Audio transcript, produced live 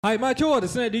はい、今日はで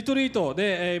すね、リトリート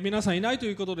で、皆さんいないと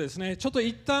いうことでですね、ちょっと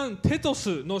一旦テト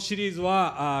スのシリーズ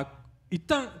は一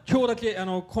旦今日だけ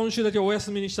今週だけお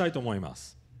休みにしたいと思いま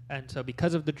す。And so,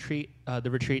 because of the retreat,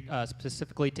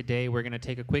 specifically today, we're going to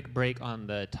take a quick break on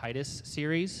the Titus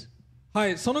series. は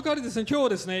い、その代わりですね、今日は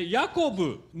ですね、ヤコ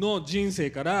ブの人生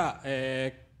から、今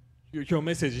日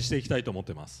メッセージしていきたいと思っ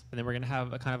ています。And then we're going to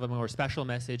have a kind of a more special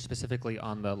message specifically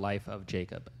on the life of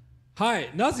Jacob. は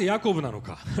い、なぜヤコブなの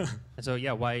か。And so,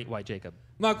 yeah, why Jacob?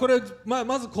 これ、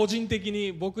まず個人的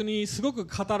に僕にすごく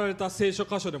語られた聖書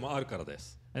箇所でもあるからで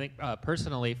す。I think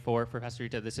personally for Pastor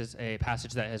Rita, this is a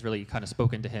passage that has really kind of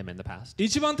spoken to him in the past.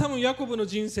 一番多分ヤコブの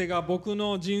人生が僕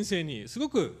の人生にすご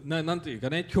くなんていうか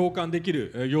ね、共感でき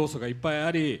る要素がいっぱいあ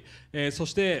り、そ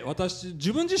して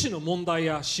自分自身の問題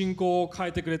や信仰を変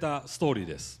えてくれたストーリー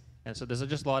です。And so there's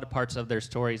just a lot of parts of their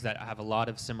stories that have a lot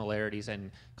of similarities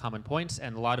and common points,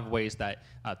 and a lot of ways that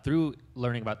through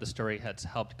learning about the story has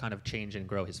helped kind of change and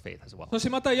grow his faith as well. そし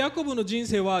てまたヤコブの人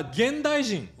生は現代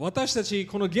人、私たち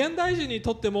この現代人に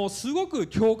とってもすごく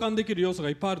共感できる要素が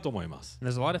いっぱいあると思います。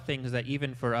And there's a lot of things that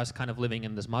even for us kind of living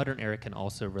in this modern era can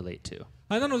also relate to.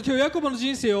 はい、なので今日ヤコブの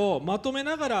人生をまとめ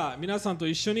ながら皆さんと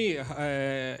一緒に、語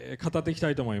っていき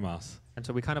たいと思います。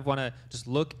And so we kind of want to just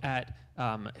look at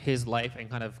his life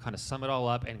and kind of sum it all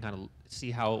up and kind of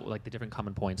see how like the different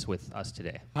common points with us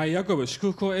today. はい、ヤコブ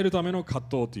祝福を得るための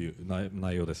葛藤という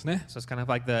内容ですね。So it's kind of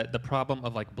like the problem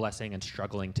of like blessing and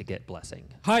struggling to get blessing.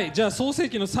 はい、じゃあ創世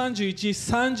記の31、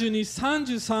32、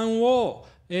33を、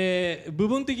部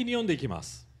分的に読んでいきま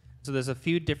す。So there's a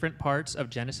few different parts of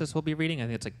Genesis we'll be reading. I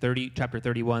think it's like chapter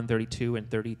 31, 32, and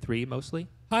 33 mostly.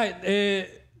 はい、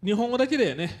日本語だけ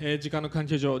でね、時間の関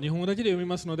係上日本語だけで読み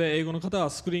ますので、英語の方は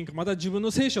スクリーンかまた自分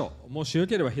の聖書もしよ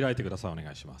ければ開いてください。お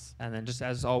願いします。And then just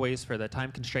as always for the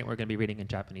time constraint, we're going to be reading in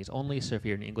Japanese only. So if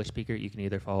you're an English speaker, you can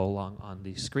either follow along on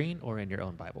the screen or in your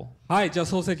own Bible. はい、じゃあ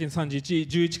創世記の31、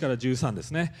11から13で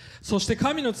すね。そして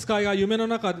神の使いが夢の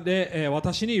中で、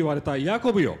私に言われた。ヤ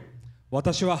コブよ、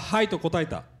私ははいと答え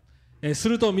た。す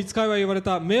ると御使いは言われ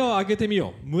た。目を上げてみ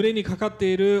よ。群れにかかっ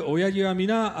ている親木は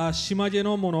皆島毛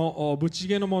のもの、ブチ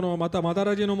毛のもの、またまだ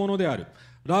ら毛のものである。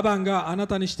ラバンがあな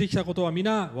たにしてきたことは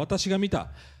皆私が見た。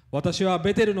私は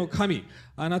ベテルの神。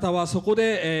あなたはそこ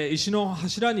で、石の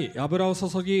柱に油を注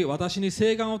ぎ、私に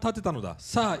誓願を立てたのだ。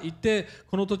さあ行って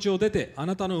この土地を出て、あ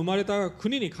なたの生まれた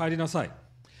国に帰りなさい。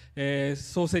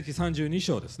創世記32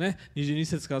章ですね。22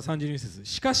節から32節。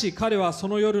しかし彼はそ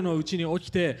の夜のうちに起き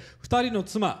て、2人の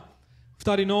妻、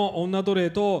2人の女奴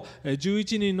隷と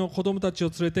11人の子供たち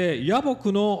を連れてヤボ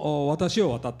クの私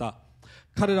を渡った。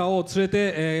彼らを連れ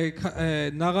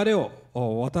て、流れを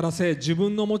渡らせ、自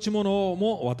分の持ち物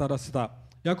も渡らせた。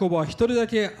ヤコブは一人だ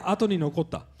け後に残っ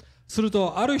た。する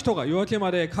とある人が夜明けま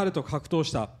で彼と格闘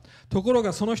した。ところ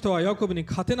がその人はヤコブに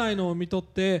勝てないのを見とっ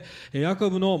て、ヤ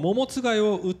コブの桃つがい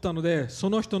を打ったので、そ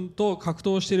の人と格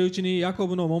闘しているうちにヤコ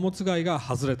ブの桃つがいが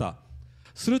外れた。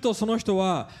するとその人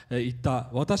は言った。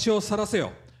私を去らせ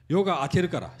よ。夜が明ける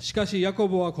から。しかしヤコ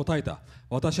ブは答えた。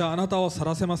私はあなたを去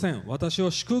らせません。私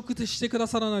を祝福してくだ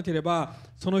さらなければ。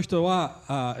その人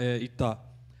は言った。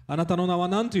あなたの名は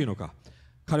何というのか。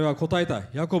彼は答えた。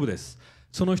ヤコブです。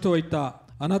その人は言った。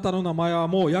あなたの名前は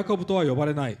もうヤコブとは呼ば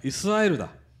れない。イスラエルだ。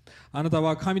あなた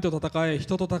は神と戦い、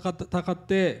人と戦っ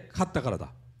て勝ったからだ。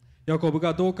ヤコブ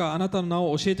がどうかあなたの名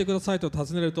を教えてくださいと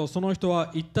尋ねると、その人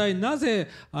は一体なぜ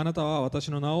あなたは私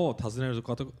の名を尋ねるの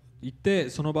かと言っ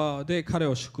て、その場で彼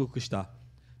を祝福した。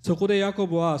そこでヤコ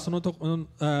ブはそのと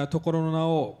ころの名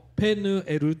をペヌ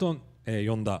エルと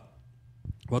呼んだ。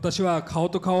私は顔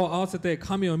と顔を合わせて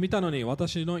神を見たのに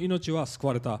私の命は救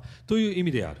われたという意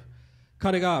味である。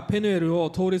彼がペヌエルを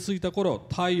通り過ぎた頃、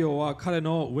太陽は彼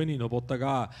の上に昇った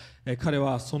が、彼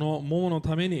はその桃の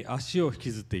ために足を引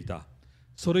きずっていた。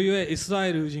それゆえイスラ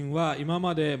エル人は今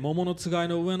まで桃のつがい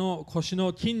の上の腰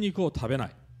の筋肉を食べな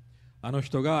い。あの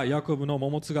人がヤコブの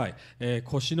桃つがい、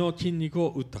腰の筋肉を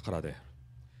打ったからで。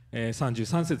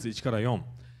33節1から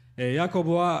4。ヤコ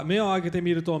ブは目を上げて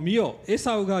みると、見よ、エ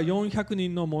サウが400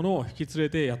人の者を引き連れ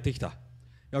てやってきた。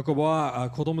ヤコブは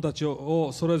子供たち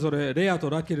をそれぞれレアと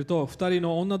ラケルと2人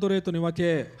の女奴隷とに分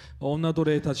け、女奴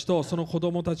隷たちとその子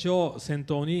供たちを先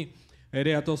頭に、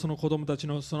レアとその子供たち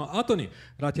のその後に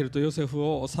ラケルとヨセフ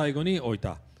を最後に置い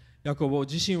た。ヤコブ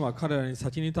自身は彼らに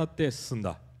先に立って進ん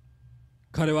だ。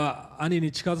彼は兄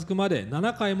に近づくまで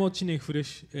7回も地に伏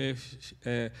し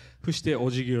て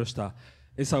お辞儀をした。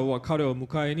エサウは彼を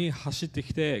迎えに走って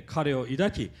きて彼を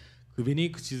抱き、首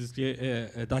に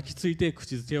抱きついて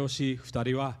口づけをし、2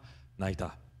人は泣い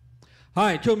た。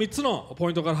はい、今日3つのポ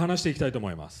イントから話していきたいと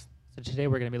思います。So today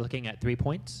we're going to be looking at 3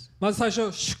 points. まず最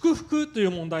初、祝福とい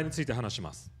う問題について話し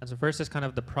ます。And so first is kind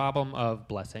of the problem of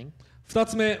blessing. 2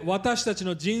つ目、私たち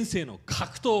の人生の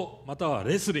格闘または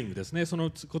レスリングですね。その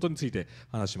ことについて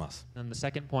話します。And the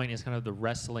second point is kind of the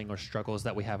wrestling or struggles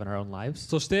that we have in our own lives.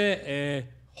 そし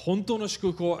て、本当の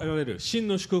祝福を得られる、真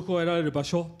の祝福を得られる場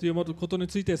所ということに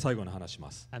ついて最後に話し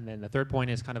ます。And then the third point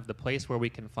is kind of the place where we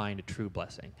can find a true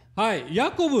blessing. はい、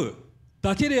ヤコブ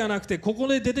だけではなくて、ここ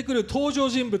で出てくる登場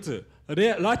人物、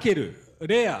ラケル、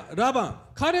レア、ラバン、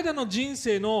彼らの人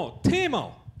生のテーマ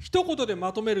を一言で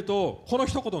まとめると、この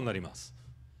一言になります。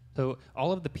So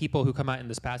all of the people who come out in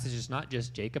this passage is not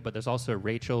just Jacob, but there's also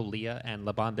Rachel, Leah, and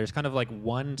Laban. There's kind of like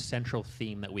one central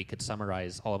theme that we could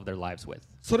summarize all of their lives with.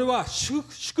 それは祝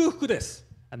福です。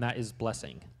And that is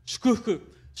blessing. 祝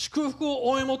福を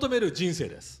追い求める人生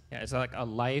です。Yeah, it's like a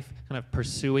life kind of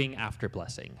pursuing after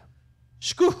blessing.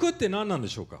 祝福って何なんで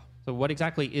しょうか。 So what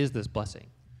exactly is this blessing?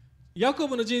 ヤコ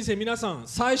ブの人生、皆さん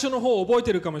最初の方を覚えて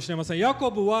いるかもしれません。ヤ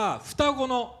コブは双子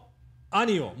の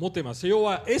兄を持っています。要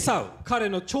はエサウ、彼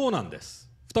の長男です。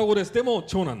双子です。でも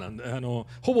長男なんで、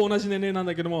ほぼ同じ年齢なん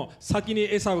だけども、先に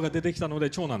エサウが出てきたので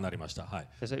長男になりました。はい。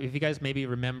So if you guys maybe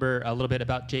remember a little bit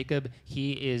about Jacob,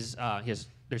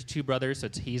 there's two brothers, so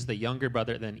he's the younger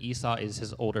brother, then Esau is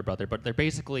his older brother, but they're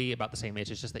basically about the same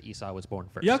age. It's just that Esau was born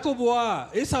first. ヤコブ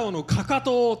はエサウのかか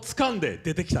とを掴んで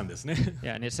出てきたんですね。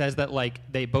Yeah, and it says that like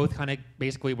they both kind of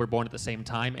basically were born at the same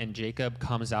time, and Jacob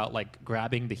comes out like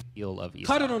grabbing the heel of Esau.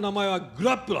 彼の名前はグ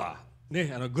ラップラー、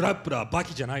ね、グラップラーバ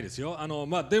キじゃないですよ。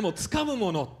でも掴む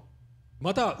もの、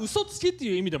または嘘つきって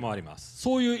いう意味でもあります。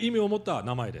そういう意味を持った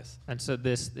名前です。And so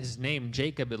his name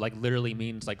Jacob, it like literally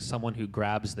means like someone who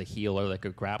grabs the heel or like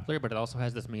a grappler, but it also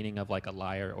has this meaning of like a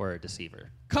liar or a deceiver.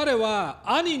 彼は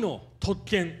兄の特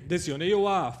権ですよね。要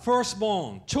は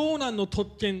firstborn、長男の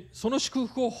特権、その祝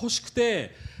福を欲しく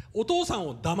てお父さん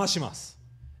を騙します。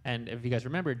And if you guys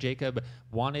remember, Jacob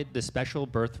wanted the special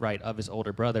birthright of his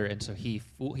older brother, and so he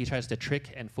tries to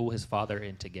trick and fool his father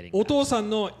into getting お that. 父さん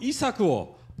のイサク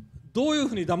をどういう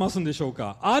ふうに騙すんでしょう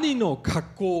か。兄の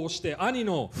格好をして盲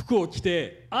の服を着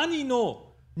て兄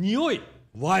の匂い、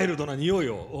ワイルドな匂い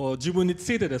を自分につ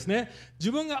けてですね、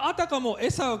自分があたかもエ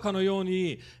サウかのよう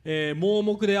に、盲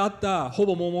目であったほ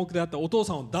ぼ盲目であったお父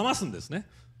さんを騙すんですね。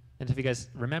And if you guys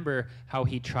remember how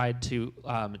he tried to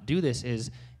do this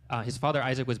is his father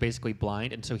Isaac was basically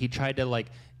blind, and so he tried to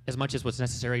like as much as was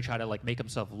necessary try to like make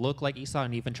himself look like Esau,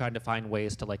 and even tried to find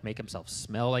ways to like make himself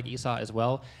smell like Esau as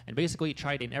well, and basically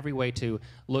tried in every way to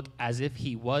look as if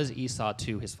he was Esau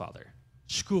to his father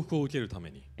祝福を受けるため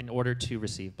に。 in order to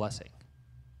receive blessing.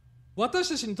 私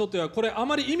たちにとってはこれあ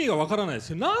まり意味がわからないです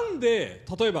よ。なんで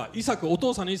例えばイサク、お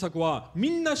父さんのイサクはみ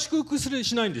んな祝福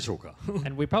しないんでしょうか。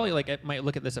And we probably like might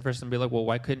look at this at first and be like, well,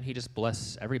 why couldn't he just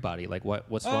bless everybody? Like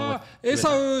what's wrong with エサ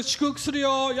ウ祝福する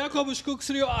よ、ヤコブ祝福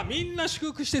するよ、みんな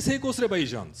祝福して成功すればいい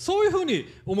じゃん。そういうふうに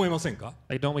思いませんか。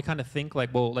 Like, don't we kind of think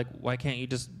like, well, like, why can't you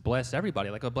just bless everybody?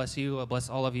 Like, I'll bless you, I'll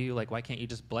bless all of you. Like, why can't you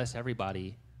just bless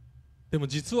everybody? でも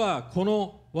実はこ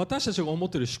の私たちが思っ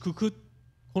ている祝福、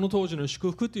この当時の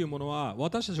祝福というものは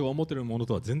私たちが思っているもの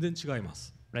とは全然違いま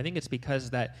す。But I think it's because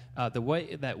that the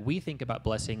way that we think about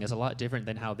blessing is a lot different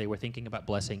than how they were thinking about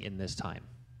blessing in this time.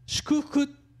 祝福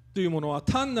というものは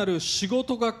単なる仕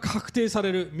事が確定さ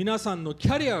れる、皆さんのキ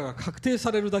ャリアが確定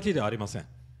されるだけではありません。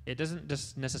It doesn't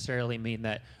just necessarily mean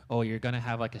that, oh, you're going to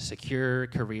have like a secure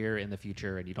career in the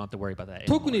future and you don't have to worry about that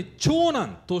特 anymore. に長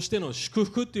男としての祝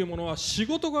福というものは仕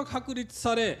事が確立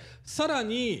され、さら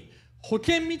に保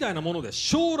険みたいなもので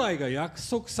将来が約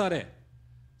束され、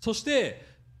そして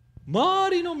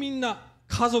周りのみんな、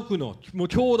家族のもう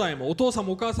兄弟もお父さん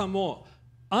もお母さんも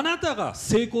あなたが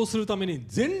成功するために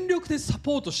全力でサ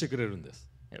ポートしてくれるんです。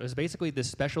It was basically this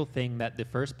special thing that the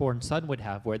firstborn son would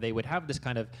have, where they would have this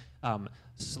kind of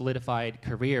solidified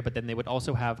career, but then they would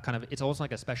also have kind of, it's almost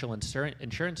like a special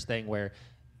insurance thing where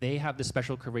they have this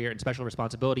special career and special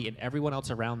responsibility, and everyone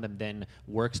else around them then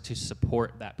works to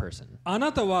support that person. あ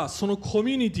なたはそのコ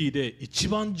ミュニティで一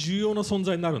番重要な存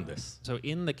在になるんです。 So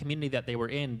in the community that they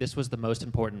were in, this was the most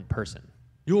important person.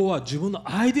 要は自分の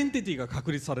アイデンティティが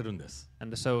確立されるんです。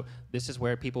 And so this is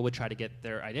where people would try to get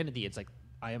their identity. It's like,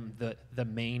 I am the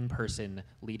main person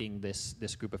leading this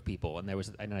group of people, and there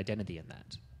was an identity in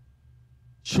that.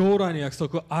 将来の約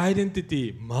束、アイデンティテ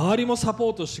ィ、周りもサポ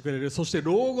ートしてくれる、そして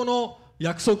老後の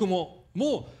約束も、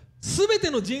もう全て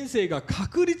の人生が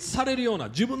確立されるような、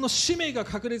自分の使命が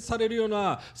確立されるよう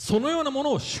な、そのようなも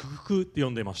のを祝福って呼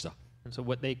んでいました。And so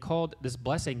what they called this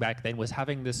blessing back then was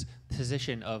having this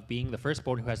position of being the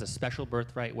firstborn who has a special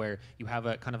birthright where you have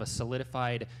a kind of a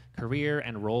solidified career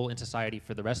and role in society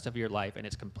for the rest of your life, and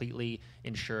it's completely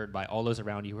insured by all those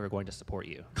around you who are going to support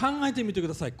you. 考えてみてく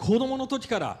ださい。子供の時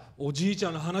からおじいち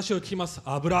ゃんの話を聞きます。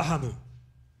アブラハム、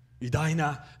偉大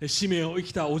な使命を生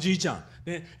きたおじいちゃん、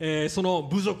ねその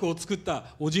部族を作っ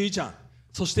たおじいちゃん、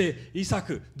そしてイサ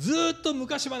ク、ずっと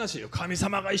昔話、神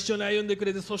様が一緒に歩んでく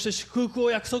れて、そして祝福を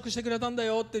約束してくれたんだ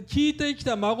よって聞いてき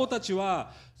た孫たち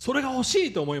はそれが欲し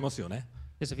いと思いますよね。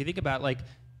Because if you think about like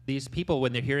these people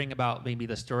when they're hearing about maybe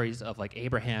the stories of like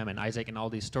Abraham and Isaac and all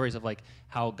these stories of like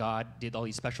how God did all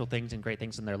these special things and great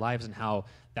things in their lives and how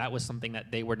that was something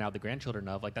that they were now the grandchildren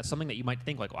of, like that's something that you might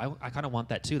think like, I kind of want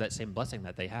that too, that same blessing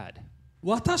that they had.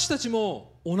 私たち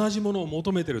も同じものを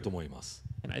求めていると思います。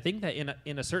And I think that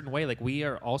in a certain way, like we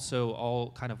are also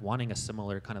all kind of wanting a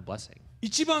similar kind of blessing.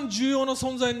 一番重要な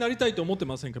存在になりたいと思って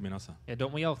ませんか、皆さん。Yeah,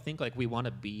 don't we all think like we want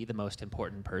to be the most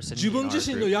important person 自 in 分 our 自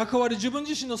身の group? 役割、自分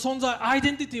自身の存在、アイデ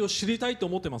ンティティを知りたいと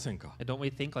思ってませんか。 And don't we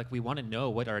think like we want to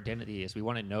know what our identity is? We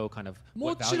want to know kind of も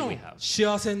what ち value ろ we ん have.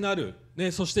 幸せになる、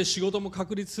そして仕事も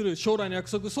確立する、将来の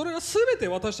約束、それが全て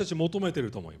私たち求めてい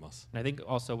ると思います。 And I think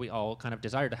also we all kind of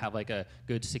desire to have like a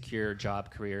good, secure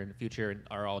job, career in the future, and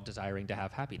are all desiring to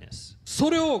have happiness. そ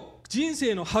れを人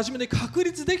生の初めで確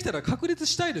立できたら確立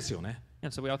したいですよね。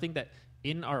 And so we all think that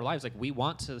in our lives, like we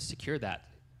want to secure that.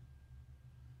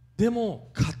 で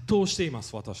も葛藤していま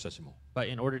す、私たちも。 But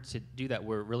in order to do that,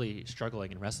 we're really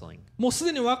struggling and wrestling. もうす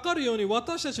でに分かるように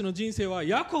私たちの人生は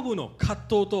ヤコブの葛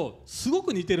藤とすご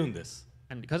く似てるんです。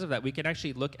 And because of that, we can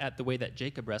actually look at the way that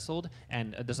Jacob wrestled,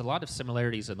 and there's a lot of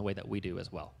similarities in the way that we do as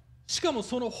well. しかも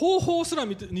その方法すら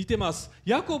似てます。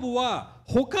ヤコブは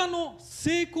他の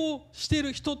成功してい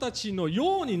る人たちの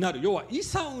ようになる、要はイ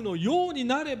サウのように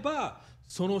なれば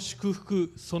その祝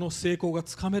福、その成功が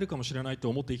つかめるかもしれないと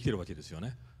思って生きているわけですよ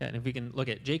ね。And if we can look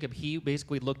at Jacob, he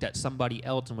basically looked at somebody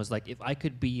else and was like, if I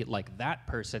could be like that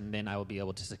person, then I will be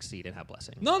able to succeed and have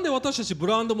blessing. なんで私たちブ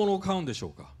ランド物を買うんでしょ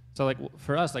うか。 So like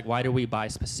for us, like why do we buy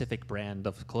specific brand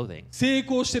of clothing? 成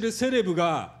功しているセレブ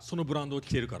がそのブランドを着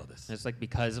ているからです。 It's like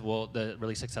because, well, the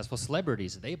really successful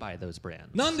celebrities, they buy those brands.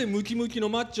 なんでムキムキの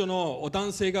マッチョの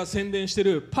男性が宣伝してい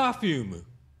るパフューム、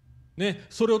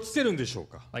それをつけるんでしょう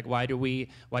か。 Like why do we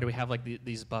have like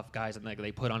these buff guys and like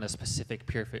they put on a specific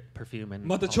perfume and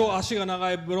また all 超 that? 足が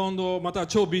長いブロンド、また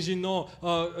超美人の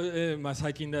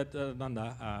最近だなん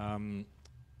だ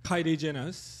カイリー・ジェ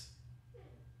ナス、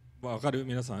わかる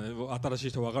皆さん、新しい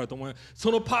人わかると思う。そ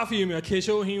のパフュームや化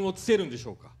粧品をつけるんでし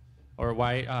ょうか。 Or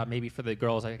why maybe for the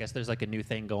girls, I guess there's like a new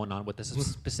thing going on with this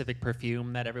specific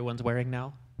perfume that everyone's wearing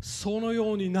now. その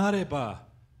ようになれば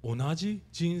同じ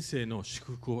人生の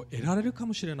祝福を得られるか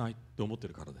もしれないと思ってい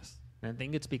るからです。 And I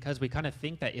think it's because we kind of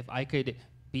think that if I could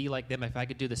be like them, if I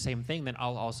could do the same thing, then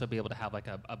I'll also be able to have like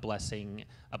a blessing,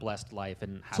 a blessed life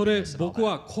and それ happiness and all 僕 that.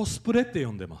 はコスプレって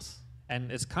呼んでます。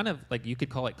 And it's kind of like you could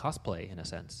call it cosplay in a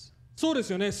sense. そうで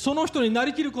すよね。その人にな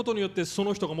りきることによってそ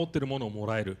の人が持っているものをも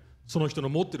らえる。その人の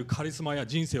持っているカリスマや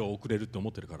人生を送れると思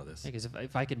っているからです。 Because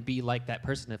if I could be like that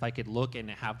person, if I could look and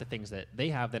have the things that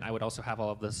they have, then I would also have all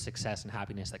of the success and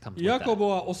happiness that comes with ヤ that. コブ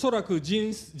はおそらく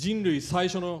人類最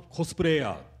初のコスプレイ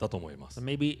ヤーだと思いま So す。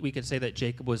 maybe we could say that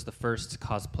Jacob was the first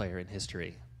cosplayer in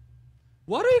history.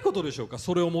 悪いことでしょうか、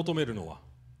それを求めるのは。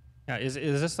 Yeah, is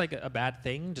this like a bad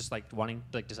thing? Just like wanting,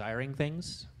 like desiring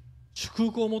things?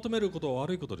 祝福を求めることは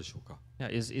悪いことでしょうか。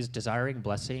 Yeah, is desiring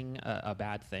blessing a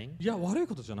bad thing? いや、悪い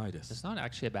ことじゃないです。 It's not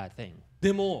actually a bad thing.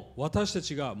 でも私た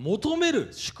ちが求め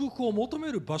る、祝福を求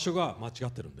める場所が間違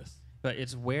ってるんです。 But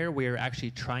it's where we're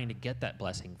actually trying to get that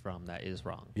blessing from that is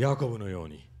wrong. ヤコブのよう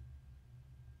に。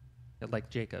 Like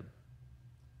Jacob.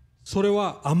 それ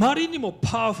はあまりにも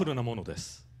パワフルなもので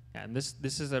す。 Yeah, and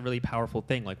this is a really powerful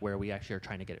thing, like where we actually are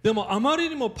trying to get it. でもあまり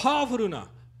にもパワフルな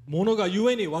ものが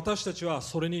ゆえに私たちは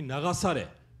それに流され、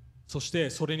そして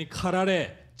それに駆ら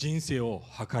れ人生を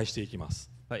破壊していきま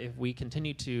す。 But if we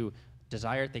continue to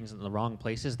desire things in the wrong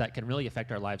places, that can really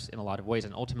affect our lives in a lot of ways.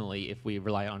 And ultimately, if we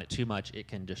rely on it too much, it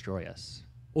can destroy us.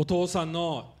 お父さん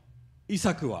のイ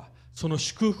サクはその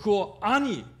祝福を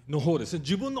兄の方ですね、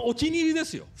自分のお気に入りで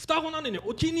すよ。双子なのに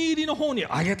お気に入りの方に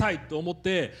あげたいと思っ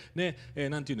てね、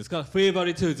なんていうんですか、フェイバ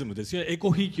リティズムですよね、エ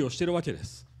コひいきをしているわけで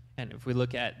す。 And if we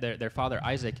look at their father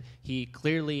Isaac, he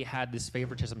clearly had this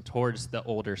favoritism towards the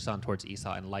older son, towards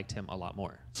Esau, and liked him a lot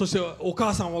more. そしてお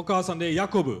母さんはお母さんでヤ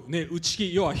コブ、ね、内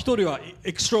気、要は一人は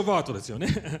エクストロバートですよね。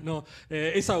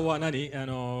エサウは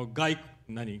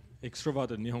エクストロバー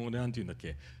トの日本語でなんて言うんだっ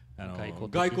け、外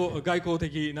交的外交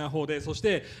的な方で、そし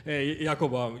て、ヤコ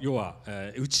ブは要は、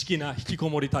内気な引きこ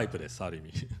もりタイプです、ある意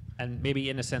味。And maybe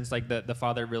in a sense, like the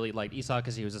father really liked Esau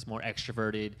because he was this more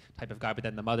extroverted type of guy, but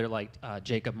then the mother liked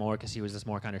Jacob more because he was this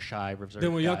more kind of shy, reserved で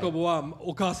もヤコ guy. ブは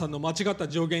お母さんの間違った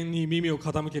助言に耳を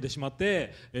傾けてしまっ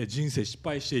て、人生失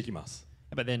敗していきます。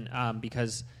But then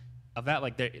because of that,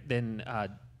 like then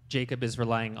Jacob is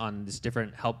relying on this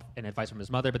different help and advice from his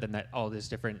mother, but then that all these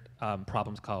different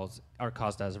problems are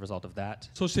caused as a result of that.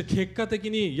 そして結果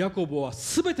的にヤコブは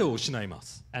全てを失いま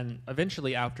す。And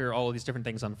eventually, after all of these different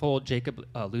things unfold, Jacob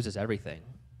loses everything.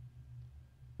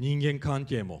 人間関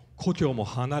係も故郷も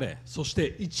離れ、そし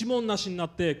て一文なしにな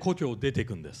って故郷を出てい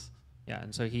くんです。Yeah,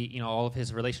 and so he, all of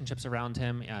his relationships around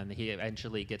him, and he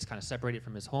eventually gets kind of separated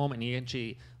from his home, and he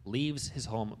eventually leaves his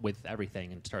home with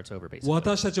everything and starts over, basically.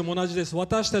 私たちも同じです。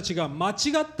私たちが間違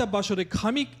った場所で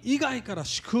神以外から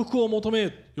祝福を求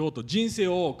めようと、人生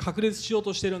を確立しよう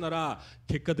としているなら、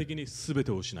結果的に全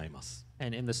てを失います。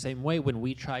And in the same way, when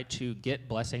we try to get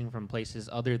blessing from places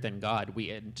other than God,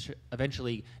 we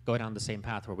eventually go down the same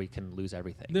path where we can lose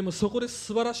everything. でもそこで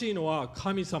素晴らしいのは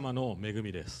神様の恵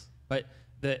みです。But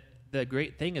the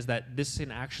great thing is that this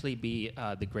can actually be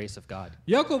the grace of God.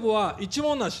 ヤコブは一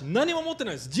文なし、何も持って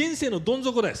ないです。人生のどん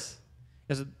底です。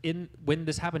Because when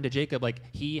this happened to Jacob, like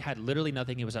he had literally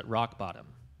nothing. He was at rock bottom.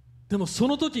 でもそ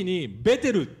の時にベ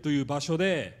テルという場所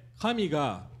で神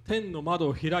が天の窓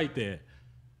を開いて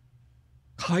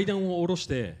階段を下ろし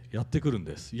てやってくるん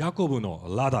です。ヤコブ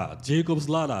のラダー、ジェイコブ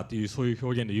ズラダーというそういう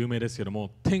表現で有名ですけど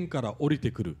も、天から降り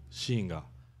てくるシーンが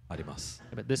あります。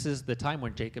But this is the time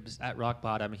when Jacob's at rock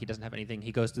bottom. He doesn't have anything.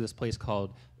 He goes to this place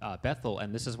called Bethel,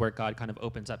 and this is where God kind of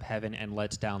opens up heaven and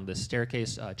lets down this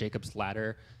staircase, Jacob's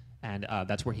ladder, and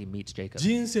that's where he meets Jacob.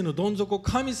 人生のどん底、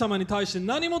神様に対して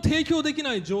何も提供でき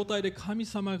ない状態で神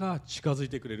様が近づい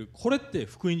てくれる。これって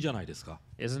福音じゃないですか。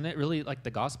Isn't it really like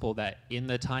the gospel that in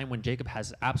the time when Jacob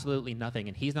has absolutely nothing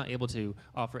and he's not able to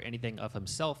offer anything of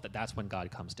himself, that's when God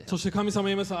comes to him. そして神様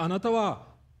言います。あなた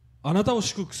を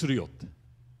祝福するよって。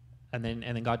And then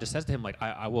God just says to him, like,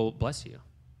 I will bless you.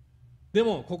 で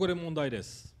もここで問題で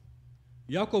す。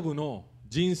ヤコブの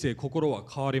人生、心は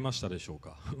変わりましたでしょう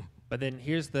かBut then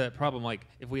here's the problem, like,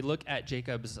 if we look at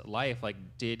Jacob's life, like,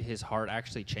 did his heart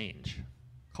actually change?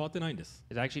 変わってないんです。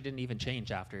It actually didn't even change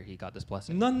after he got this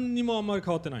blessing. 何にもあんまり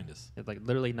変わってないんです。Like,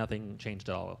 literally nothing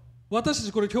changed at all. 私た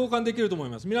ちこれ共感できると思い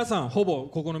ます。皆さん、ほぼ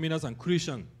ここの皆さん、クリス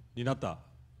チャンになった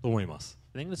と思います。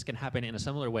I think this can happen in a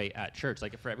similar way at church.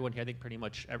 Like, for everyone here, I think pretty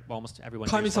much almost everyone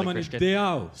here 神 is like 様に Christian. 出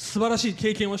会う素晴らしい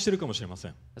経験をしているかもしれませ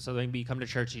ん。 So then you come to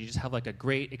church, you just have like a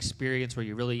great experience where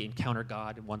you really encounter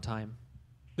God in one time.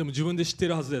 でも自分で知ってい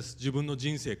るはずです。自分の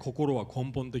人生、心は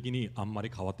根本的にあんま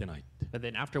り変わってないって。 But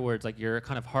then afterwards, like your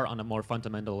kind of heart on a more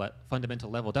fundamental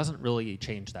level doesn't really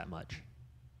change that much.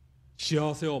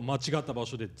 幸せを間違った場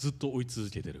所でずっと追い続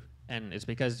けてる。And it's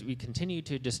because we continue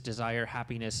to just desire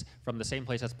happiness from the same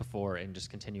place as before and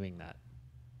just continuing that.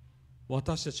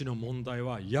 私たちの問題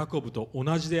はヤコブと同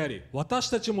じであり、私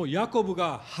たちもヤコブ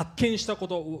が発見したこ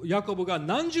と、ヤコブが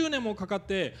何十年もかかっ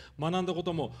て学んだこ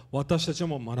とも私たち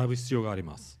も学ぶ必要があり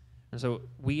ます。And so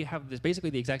we have this basically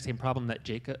the exact same problem that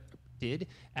Jacob did,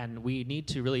 and we need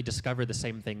to really discover the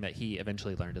same thing that he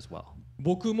eventually learned as well.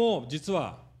 僕も実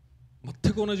は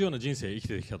全く同じような人生を生き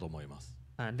てきたと思います。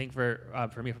And I think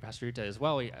for me, for Pastor Ruta as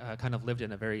well, we kind of lived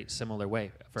in a very similar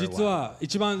way for a 実 while. は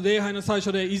一番礼拝の最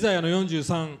初でイザヤの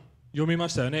43読みま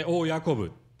したよね。おうヤコブっ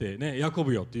てね、ヤコ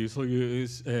ブよっていうそういう、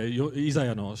イザ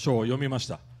ヤの書を読みまし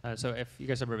た。So if you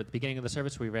guys remember at the beginning of the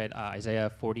service, we read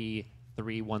Isaiah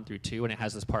 43, 1 through 2, and it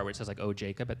has this part where it says like, "Oh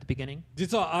Jacob" at the beginning.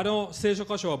 実はあの聖書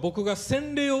箇所は僕が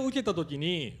洗礼を受けた時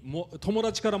に友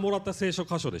達からもらった聖書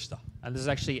箇所でした。And this is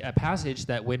actually a passage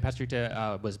that when Pastor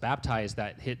Ruta was baptized,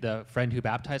 that the friend who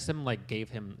baptized him like gave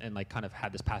him and like kind of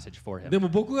had this passage for him. でも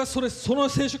僕がその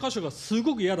聖書箇所がす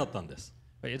ごく嫌だったんです。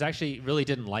But it actually really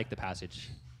didn't like the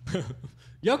passage.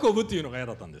 ヤコブっていうのが嫌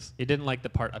だったんです。It didn't like the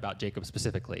part about Jacob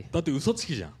specifically. だって嘘つ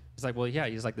きじゃん。It's like, well, yeah,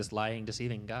 he's like this lying,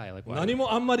 deceiving guy. Like, why? 何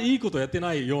もあんまりいいことやって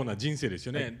ないような人生です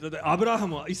よね。だってアブラハ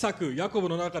ム、イサク、ヤコブ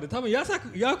の中で多分ヤ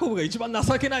コブが一番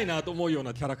情けないなと思うよう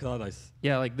なキャラクターです。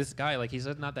Yeah, like this guy, like he's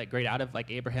not that great. Out of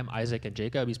like Abraham, Isaac, and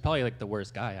Jacob, he's probably like the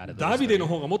worst guy out of those ダビデ three. の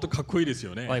方がもっとかっこいいです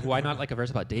よね。 Like, why not like a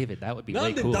verse about David? That would be な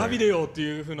way んでダビ cooler. デよって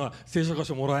いうふうな聖書箇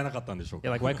所もらえなかったんでしょう Yeah, か。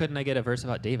 like why couldn't I get a verse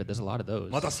about David? There's a lot of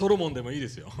those. またソロモンでもいいで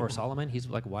すよ。 Or Solomon,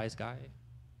 he's like a wise guy.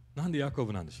 なんでヤコ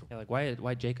ブなんでしょう。 Yeah, like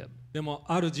why Jacob? でも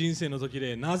ある人生の時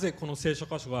でなぜこの聖書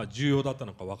箇所が重要だった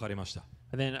のか分かりました。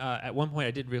 And then at one point,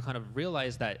 I did kind of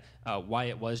realize that why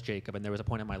it was Jacob, and there was a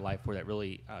point in my life where that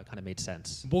really kind of made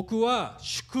sense. 僕は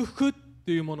祝福っっ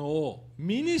ていうものを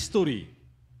ミニストリ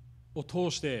ーを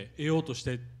通して得ようとし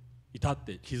ていたっ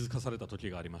て気づかされた時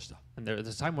がありました。And there was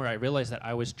a time where I realized that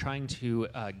I was trying to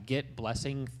get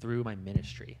blessing through my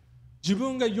ministry. 自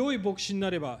分が良い牧師にな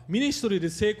れば、ミニストリーで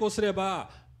成功すれば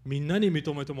みんなに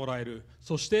認めてもらえる。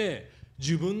そして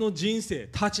自分の人生、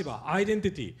立場、アイデンテ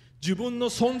ィティ、自分の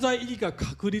存在意義が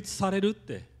確立されるっ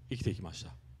て生きてきまし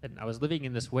た。And I was living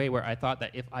in this way where I thought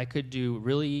that if I could do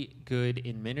really good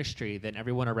in ministry, then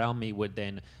everyone around me would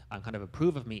then kind of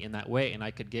approve of me in that way, and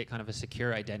I could get kind of a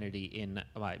secure identity in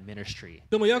my ministry.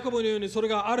 でもヤコブのようにそれ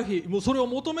がある日、もうそれを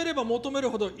求めれば求める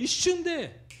ほど一瞬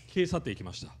で消え去っていき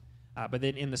ました。But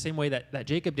then in the same way that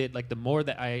Jacob did, like the more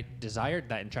that I desired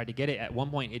that and tried to get it, at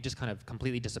one point it just kind of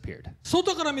completely disappeared.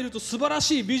 外から見ると素晴ら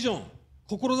しいビジョン、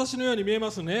志のように見えま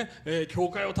すね。教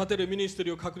会を建てる、ミニストリ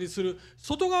ーを確立する。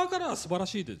外側からは素晴ら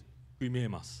しいと見え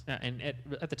ます。And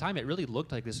at the time, it really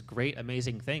looked like this great,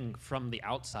 amazing thing from the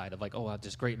outside of like, oh,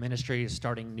 this great ministry,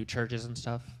 starting new churches and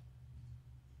stuff.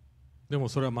 でも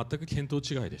それは全く見当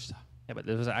違いでした。Yeah, but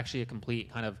there was actually a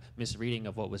complete kind of misreading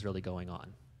of what was really going on.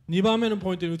 2番目の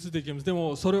ポイントに移っていきます。で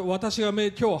もそれ私が今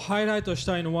日ハイライトし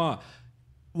たいのは、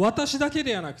私だけ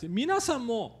ではなくて皆さん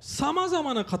もさまざ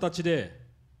まな形で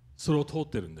それを通っ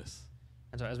てるんです。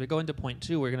And so as we go into point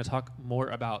 2, we're going to talk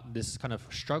more about this kind of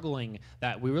struggling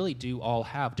that we really do all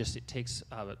have, just it takes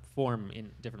form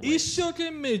in different 一 ways. 生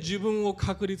懸命自分を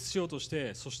確立しようとし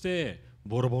て、そして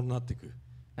ボロボロになっていく。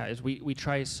As we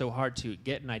try so hard to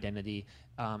get an identity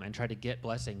and try to get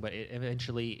blessing, but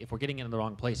eventually, if we're getting it in the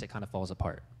wrong place, it kind of falls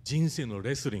apart. 人生の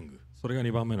レスリング、それが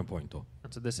2番目のポイント。And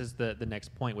so this is the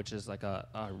next point, which is like a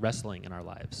wrestling in our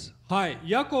lives. はい、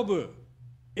ヤコブ、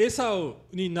エサウ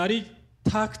になり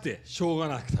たくてしょうが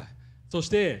なくて、そし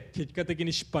て結果的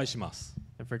に失敗します。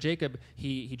And for Jacob,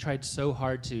 he tried so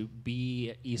hard to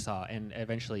be Esau, and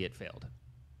eventually it failed.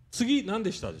 次何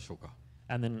でしたでしょうか。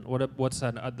 And then what's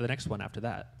the next one after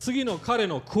that? 次の彼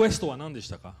のクエストは何でし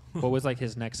たか。 What was like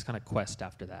his next kind of quest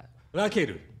after that? ラケ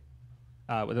ル、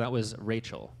That was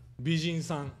Rachel, 美人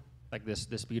さん、 like this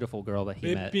beautiful girl that he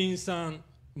べっ met. ぴんさん、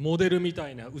モデルみた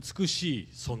いな美しい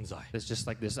存在。 There's just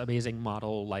like this amazing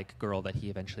model-like girl that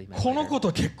he eventually met. この later. 子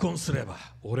と結婚すれば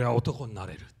俺は男にな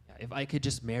れる。 Yeah, if I could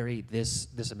just marry this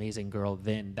amazing girl,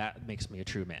 then that makes me a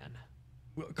true man.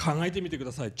 考えてみてく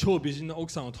ださい。超美人の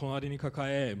奥さんを隣に抱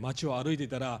え街を歩いてい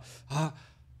たら、あ、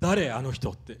誰あの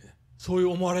人ってそうい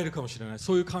う思われるかもしれない。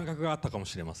そういう感覚があったかも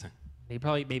しれません。 He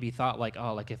probably maybe thought like,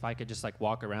 oh, like if I could just like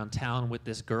walk around town with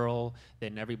this girl,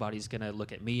 then everybody's gonna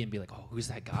look at me and be like, oh, who's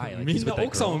that guy? Like, み he's んな with that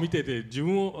奥さんを girl. 見てて自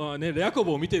分を、ヤコ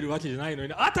ブを見ているわけじゃないの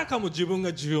に、あたかも自分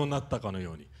が重要になったかの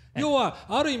ように。要は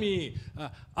ある意味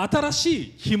新し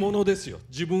い着物ですよ。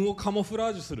自分をカモフ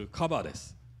ラージュするカバーで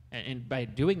す。 And by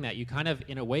doing that, you kind of,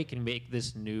 in a way, can make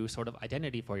this new sort of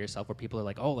identity for yourself where people are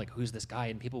like, oh, like, who's this guy?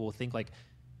 And people will think like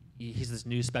he's this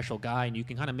new special guy. And you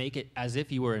can kind of make it as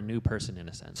if you were a new person in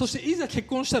a sense. そしていざ結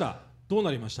婚したらどう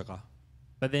なりましたか。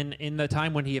 But then in the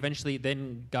time when he eventually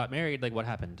then got married, like what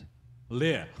happened?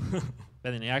 レア。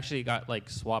 And then he actually got like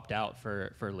swapped out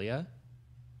for Leah.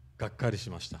 がっかりし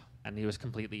ました。 And he was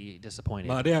completely disappointed.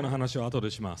 まあレアの話は後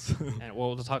でします。 And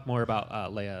we'll talk more about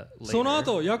Leah その later.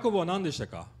 後ヤコブは何でした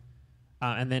か。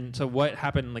 And then, so what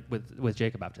happened like with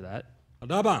Jacob after that?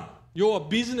 ラバン、要は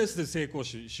ビジネスで成功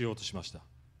しようとしました。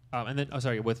 And then, oh,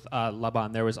 sorry, with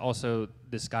Laban, there was also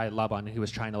this guy Laban who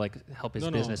was trying to like help his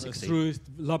business succeed. Through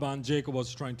Laban, Jacob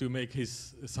was trying to make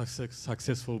his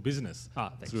successful business.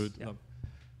 Thanks. Through, Yeah.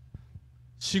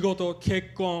 仕事、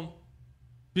結婚、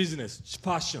ビジネス、フ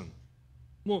ァッション。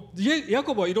もうヤ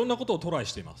コブはいろんなことをトライ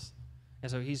しています。 And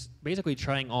so he's basically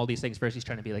trying all these things. First, he's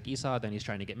trying to be like Esau, then he's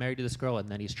trying to get married to this girl, and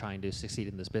then he's trying to succeed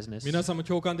in this business. 皆さんも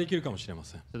共感できるかもしれま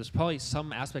せん。 So there's probably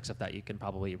some aspects of that you can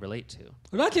probably relate to.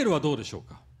 ラケルはどうでしょう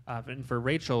か。 And for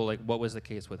Rachel, like what was the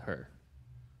case with her?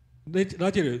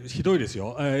 ラケルひどいです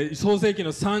よ。創世記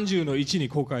の30の1に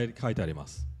こう書いてありま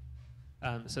す。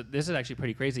 So this is actually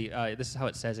pretty crazy. This is how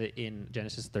it says it in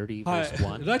Genesis 30, は verse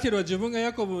 1. い、ラケルは自分が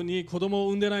ヤコブに子供を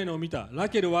産んでないのを見た。ラ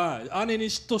ケルは姉に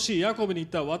嫉妬しヤコブに言っ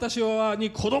た。私に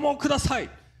子供をください。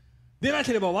でな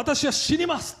ければ私は死に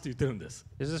ますって言ってるんです。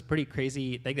 This is a pretty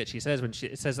crazy thing that she says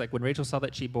it says like when Rachel saw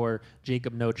that she bore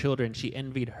Jacob no children, she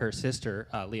envied her sister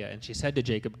Leah, and she said to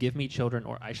Jacob, "Give me children,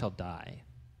 or I shall die."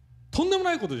 とんでも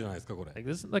ないことじゃないですかこれ。 Like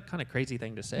this is like kind of crazy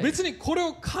thing to say. 別にこれ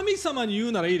を神様に言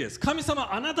うならいいです。神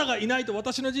様あなたがいないと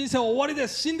私の人生は終わりで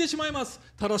す。死んでしまいます。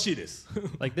正しいです。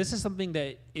 Like this is something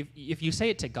that if you say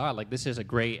it to God, like this is a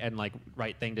great and like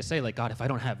right thing to say. Like God, if I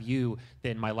don't have you,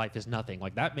 then my life is nothing.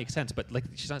 Like that makes sense. But like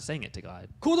she's not saying it to God.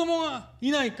 子供がい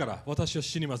ないから私は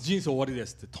死にます。人生終わりで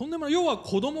すって。とんでもない。要は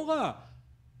子供が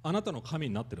あなたの神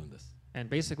になってるんです。And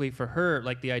basically for her,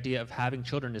 like the idea of having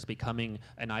children is becoming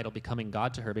an idol, becoming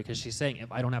God to her, because she's saying,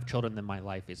 if I don't have children, then my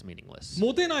life is meaningless.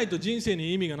 モテないと人生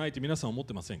に意味がないって皆さん思っ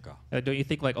てませんか？ Don't you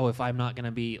think like, oh, if I'm not going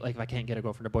to be, like if I can't get a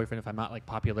girlfriend or boyfriend, if I'm not like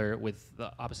popular with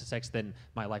the opposite sex, then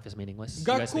my life is meaningless? You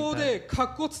学 guys think 校 that? でか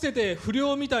っこつけて不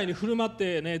良みたいに振る舞っ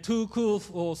てね too cool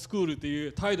for school ってい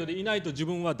う態度でいないと自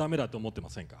分はダメだと思ってま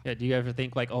せんか？ Yeah, do you ever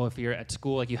think like, oh, if you're at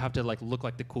school, like you have to like look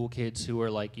like the cool kids who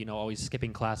are like, you know, always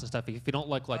skipping class and stuff. If you don't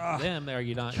look like them, are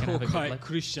you not going to 教 have a good 会 life?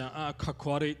 クリスチャンかっ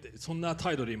こ悪いってそんな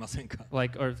態度でいませんか？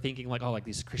 Like, or thinking like, oh, like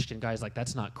these Christian guys, like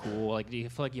that's not cool. Like, do you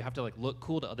feel like you have to like look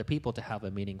cool to other people to have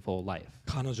a meaningful life?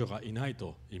 彼女がいない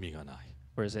と意味がない。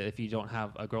 Whereas if you don't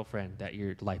have a girlfriend, that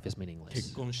your life is 結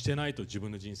meaningless. 婚してないと自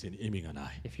分の人生に意味がな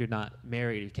い。 If you're not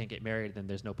married, you can't get married, then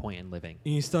there's no point in living.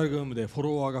 インスタグラムでフォ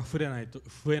ロワーが増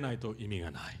えないと意味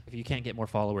がない。 If you can't get more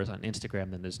followers on Instagram,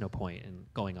 then there's no point in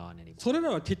going on anymore. それら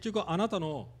は結局あなた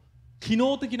の機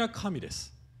能的な神で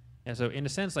す。 And so, in a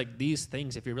sense, like these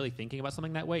things, if you're really thinking about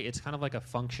something that way, it's kind of like a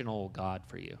functional God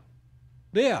for you.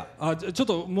 レアちょっ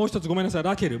ともう一つごめんなさい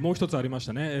ラケルもう一つありまし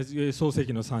たね創世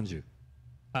記の30。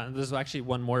 There's actually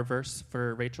one more verse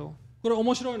for Rachel. これ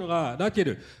面白いのがラケ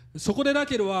ルそこでラ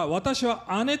ケルは私は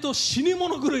姉と死に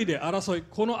物狂いで争い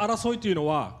この争いというの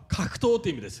は格闘と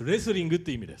いう意味ですレスリング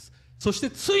という意味ですそして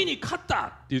ついに勝ったっ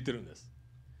て言ってるんです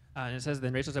And it says,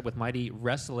 then Rachel said, with mighty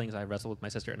wrestlings I wrestled with my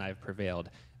sister and I have prevailed.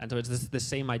 And so it's this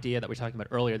same idea that we were talking about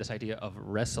earlier, this idea of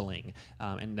wrestling.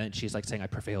 And then she's like saying, I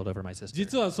prevailed over my sister.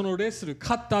 実はそのレスル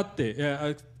勝ったって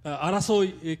争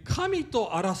い神と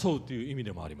争うという意味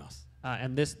でもあります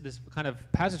And this kind of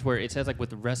passage where it says like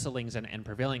with wrestlings and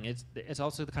prevailing, it's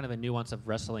also the kind of a nuance of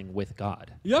wrestling with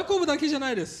God. ヤコブだけじゃな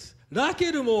いですラ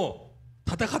ケルも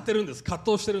戦ってるんです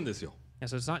葛藤してるんですよ And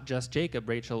so it's not just Jacob.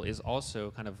 Rachel is also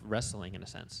kind of wrestling in a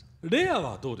sense. レア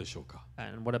はどうでしょうか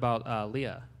And what about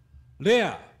Leah? レ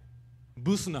ア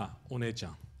ブスなお姉ちゃ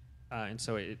ん And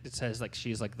so it says like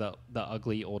she's like the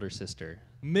ugly older sister.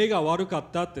 目が悪かっ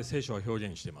たって聖書は表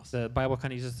現しています The Bible kind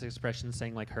of uses this expression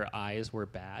saying like her eyes were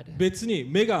bad. 別に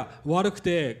目が悪く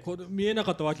てこれ見えな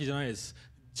かったわけじゃないです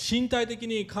身体的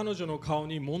に彼女の顔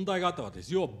に問題があったわけで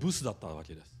す要はブスだったわ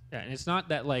けです Yeah, and it's not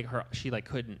that like she like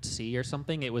couldn't see or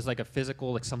something. It was like a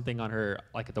physical like something on her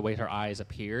like the way her eyes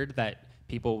appeared that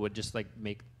people would just like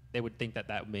they would think that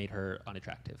made her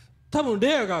unattractive. 多分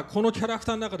レアがこのキャラク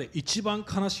ターの中で一番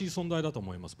悲しい存在だと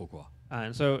思います僕は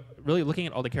And so really looking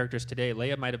at all the characters today,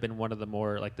 Leah might have been one of the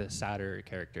more like the sadder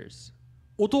characters.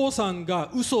 お父さんが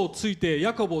嘘をついて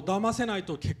ヤコブを騙せない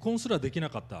と結婚すらできな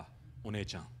かったお姉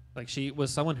ちゃん Like she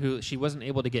was someone who she wasn't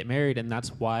able to get married, and that's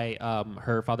why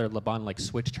her father Laban like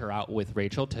switched her out with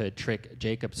Rachel to trick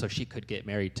Jacob so she could get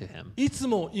married to him. いつ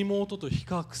も妹と比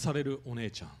較されるお姉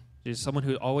ちゃん She's someone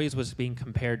who always was being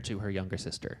compared to her younger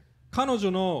sister. 彼女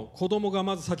の子供が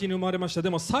まず先に生まれましたで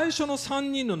も最初の3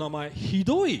人の名前ひ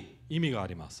どい意味があ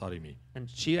りますある意味 And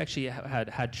she actually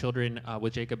had children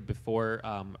with Jacob before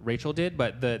Rachel did,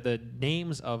 but the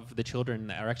names of the children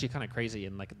are actually kind of crazy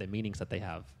in like the meanings that they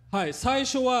have. はい最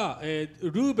初は、ル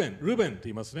ーベンって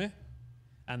言いますね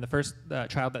And the first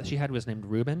child that she had was named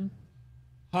Reuben.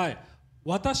 はい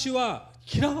私は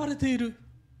嫌われている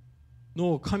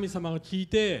のを神様が聞い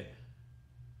て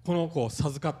この子を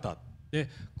授かったで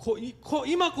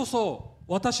今こそ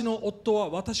私の夫は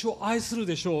私を愛する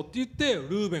でしょうって言って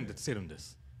ルーベンってつけるんで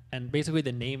す And basically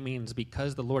the name means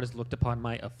because the Lord has looked upon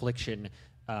my affliction,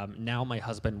 now my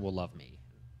husband will love me.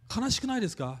 悲しくないで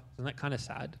すか Isn't that kind of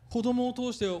sad? 子供を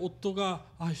通して夫が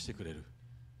愛してくれる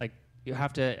Like you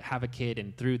have to have a kid,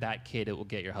 and through that kid, it will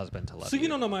get your husband to love 次 you.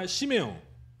 の名前シメオン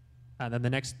And then the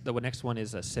next one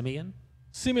is Simeon.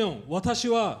 シメオン私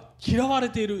は嫌われ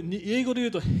ている英語で言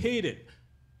うとヘイレ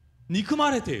憎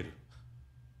まれている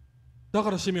だ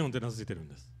からシメオンって名付いてるん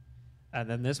です And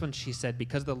then this one, she said,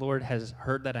 because the Lord has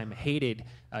heard that I'm hated,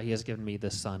 He has given me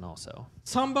this son also.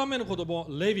 3番目の子供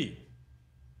レビ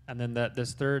And then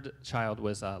this third child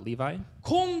was Levi.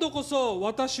 今度こそ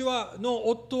私の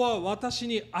夫は私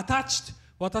にアタッチ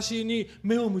私に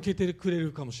目を向けてくれ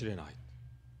るかもしれない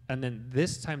And then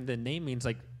this time, the name means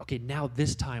like, okay, now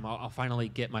this time I'll finally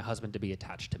get my husband to be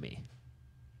attached to me.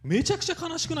 めちゃくちゃ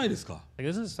悲しくないですか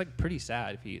Like this is like pretty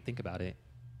sad if you think about it.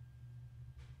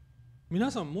 皆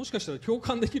さんもしかしたら共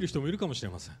感できる人もいるかもしれ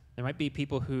ません There might be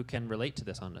people who can relate to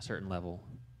this on a certain level.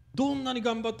 どんなに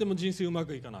頑張っても人生うま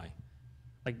くいかない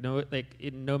No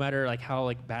matter like how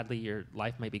like badly your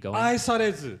life might be going. 愛さ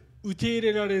れず受け入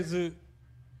れられず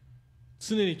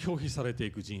常に拒否されて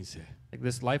いく人生 Like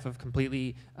this life of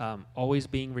completely always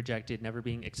being rejected, never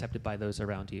being accepted by those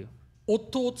around you.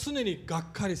 夫を常にが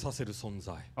っかりさせる存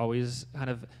在 Always kind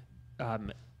of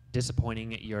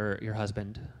disappointing your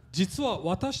husband. 実は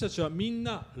私たちはみん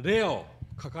なレアを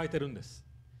抱えてるんです。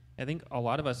I think a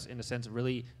lot of us, in a sense,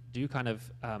 really do kind of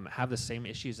have the same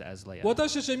issues as Leah.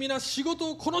 私たちはみんな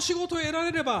この仕事を得ら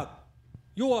れれば、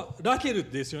要はラケル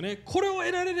ですよね。これを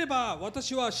得られれば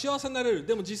私は幸せになれる。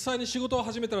でも実際に仕事を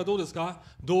始めたらどうですか？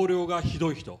同僚がひ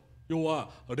どい人。要は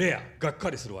レア、がっか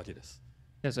りするわけです。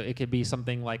Yeah, so it could be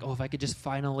something like, oh, if I could just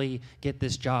finally get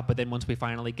this job, but then once we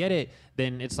finally get it,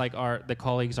 then it's like the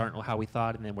colleagues aren't how we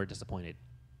thought, and then we're disappointed.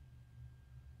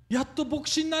 やっと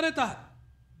牧師になれた。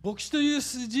牧師という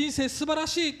人生素晴ら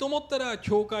しいと思ったら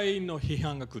教会員の批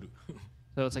判が来る。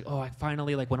So it's like, oh, I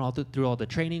finally like went through all the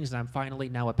trainings, and I'm finally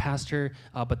now a pastor,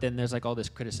 but then there's like all this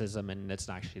criticism, and it's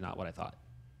actually not what I thought.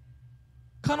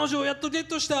 彼女をやっとゲッ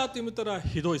トしたって言ったら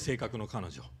ひどい性格の彼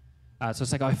女。So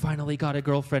it's like, oh, I finally got a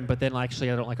girlfriend, but then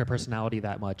actually I don't like her personality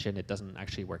that much, and it doesn't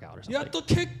actually work out or something. やっと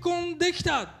結婚でき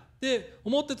たって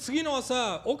思って次の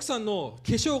朝奥さんの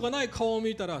化粧がない顔を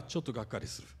見たらちょっとがっかり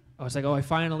する。I was like, oh, I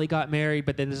finally got married,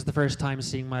 but then this is the first time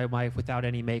seeing my wife without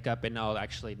any makeup, and oh,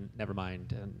 actually, never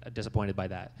mind, and I'm disappointed by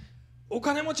that. お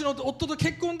金持ちの夫と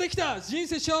結婚できた人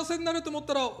生幸せになると思っ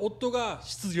たら夫が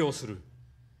失業する。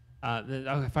I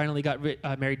finally got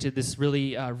married to this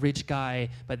really rich guy,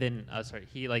 but then,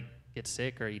 he like gets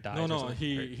sick or he dies. No, or no, something.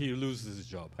 he loses his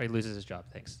job. Or he loses his job.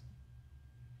 Thanks.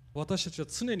 私たちは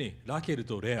常にラケル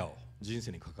とレアを人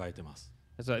生に抱えています。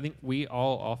So I think we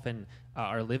all often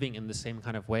are living in the same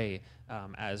kind of way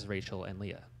as Rachel and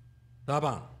Leah. ラ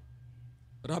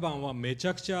バンはめち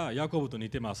ゃくちゃヤコブと似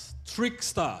てます。トリック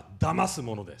スター、騙す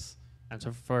ものです。And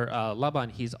so for Laban,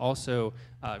 he's also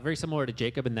very similar to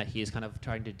Jacob in that he is kind of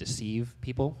trying to deceive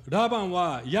people. ラバン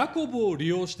はヤコブを利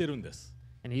用してるんです。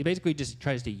And he basically just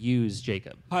tries to use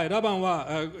Jacob. はい、ラバンは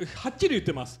はっきり言っ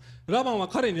てます。ラバンは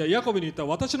彼にヤコブに言った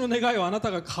私の願いをあなた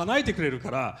が叶えてくれる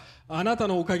からあなた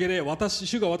のおかげで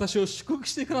主が私を祝福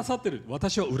してくださってる。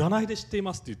私は占いで知ってい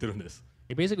ますって言ってるんです。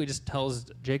He basically just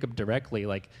tells Jacob directly,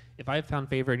 like, if I have found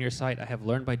favor in your sight, I have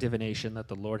learned by divination that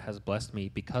the Lord has blessed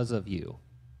me because of you.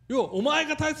 要はお前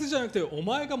が大切じゃなくてお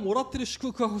前がもらってる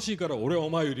祝福が欲しいから俺はお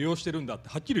前を利用してるんだって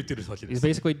はっきり言ってるわけで He's す。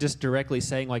 basically just directly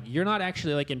saying, like, you're not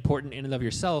actually like important in and of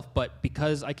yourself, but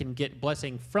because I can get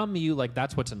blessing from you, like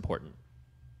that's what's important.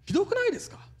 ひどくないです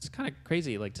か？ It's kind of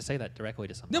crazy, like to say that directly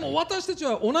to でも somebody. 私たち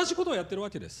は同じことをやってるわ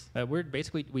けです。 We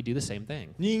do the same thing.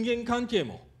 人間関係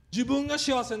も自分が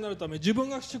幸せになるため自分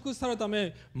が祝福されるた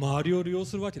め周りを利用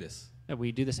するわけです。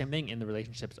We do the same thing in the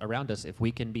relationships around us. If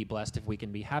we can be blessed, if we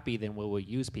can be happy, then we will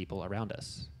use people around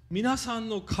us. 皆さん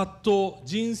の葛藤、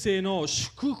人生の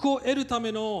祝福を得るた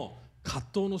めの葛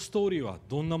藤のストーリーは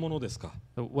どんなものですか？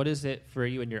 So what is it for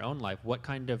you in your own life? What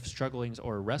kind of strugglings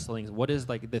or wrestlings? What is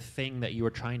like the thing that you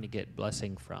are trying to get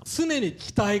blessing from? 常に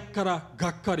期待からが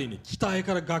っかりに、期待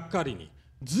からがっかりに、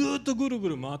ずーっとぐるぐ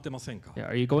る回ってませんか？ Yeah,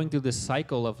 are you going through this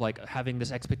cycle of like having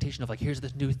this expectation of like here's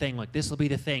this new thing, like this will be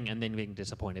the thing, and then being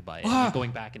disappointed by it, and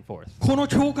going back and forth? この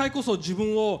教会こそ自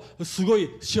分をすごい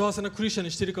幸せなクリスチャン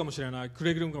にしているかもしれない、く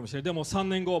れるかもしれない。でも3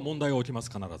年後問題が起きます、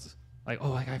必ず。Like,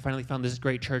 oh, like I finally found this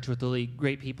great church with really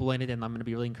great people in it, and I'm going to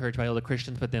be really encouraged by all the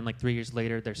Christians. But then, like 3 years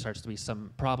later, there starts to be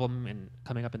some problem and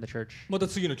coming up in the church. また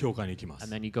次の教会に行きま And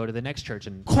す。 then you go to the next church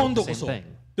and 今 do 度 the こ same そ thing.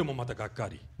 でもまたがっか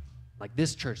り。 Like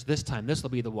this church, this time, this will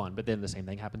be the one. But then the same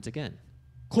thing happens again.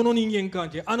 この人間関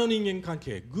係、あの人間関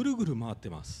係、ぐるぐる回って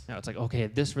ます。 Now it's like, okay,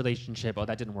 this relationship, oh,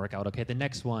 that didn't work out. Okay, the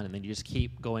next one, and then you just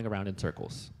keep going around in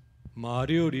circles. 周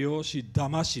りを利用し、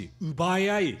騙し、奪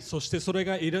い合い、そしてそれ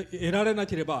が得られな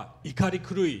ければ怒り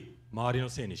狂い、周りの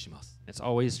せいにします。 It's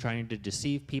always trying to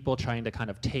deceive people, trying to kind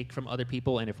of take from other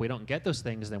people. And if we don't get those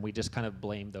things, then we just kind of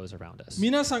blame those around us.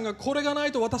 皆さんがこれがな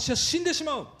いと私は死んでし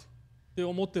まうって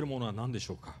思っているものは何でし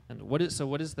ょうか？ And what is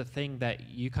the thing that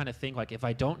you kind of think like if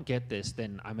I don't get this,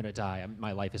 then I'm going to die.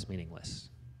 My life is meaningless.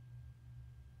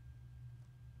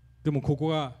 でもここ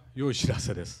が良い知ら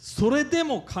せです。それで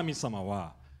も神様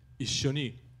は一緒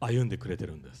に歩んでくれて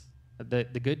るんです。The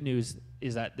good news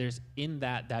is that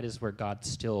that is where God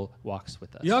still walks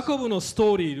with us. ヤコブのス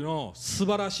トーリーの素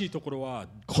晴らしいところは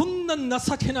こんな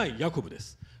情けないヤコブで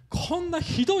す。こんな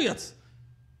ひどいやつ。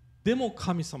でも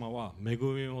神様は恵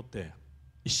みを持って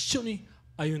一緒に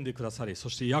歩んでくださり、そ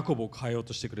してヤコブを変えよう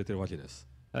としてくれてるわけです。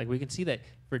Like we can see that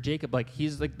for Jacob, like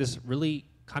he's like this really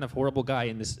kind of horrible guy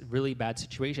in this really bad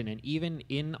situation, and even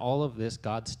in all of this,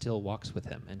 God still walks with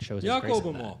him and shows His ヤ grace コブ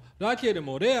in that. もラケル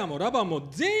もレアもラバンも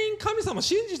全員神様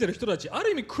信じてる人たち、あ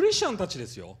る意味クリスチャンたちで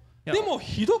すよ。いやでも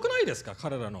ひどくないですか、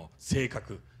彼らの性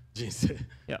格、人生。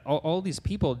Yeah, all these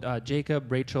people,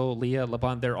 Jacob, Rachel, Leah,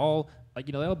 Laban, they're all like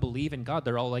they all believe in God.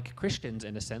 They're all like Christians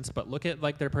in a sense, but look at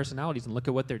like their personalities and look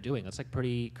at what they're doing. That's like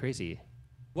pretty crazy.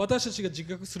 私たちが自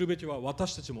覚するべきは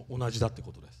私たちも同じだって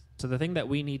ことです。 So the thing that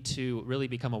we need to really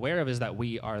become aware of is that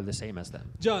we are the same as them.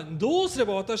 じゃあどうすれ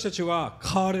ば私たちは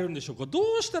変われるんでしょうか。ど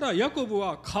うしたらヤコブ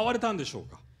は変われたんでしょう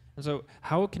か。 And so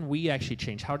how can we actually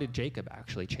change? How did Jacob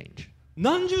actually change?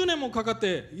 何十年もかかっ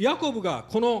てヤコブが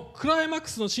このクライマック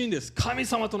スのシーンです。神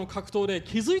様との格闘で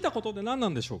気づいたことって何な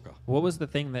んでしょうか。 What was the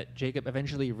thing that Jacob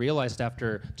eventually realized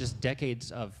after just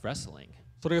decades of wrestling?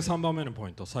 それが3番目のポ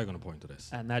イント、最後のポイントで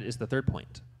す。 And that is the third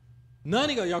point.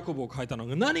 何がヤコブを変えたの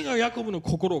か、何がヤコブの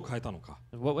心を変えたのか。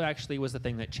 What actually was the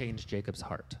thing that changed Jacob's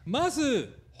heart? ま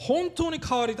ず本当に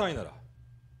変わりたいなら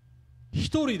一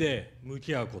人で向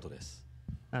き合うことです。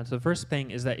 And so the first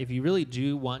thing is that if you really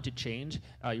do want to change,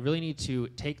 you really need to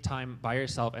take time by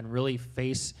yourself and really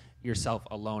face yourself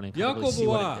alone and kind ヤ of コ really see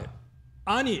ブ what は it did.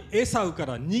 兄エサウか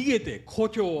ら逃げて故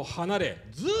郷を離れ、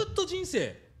ずっと人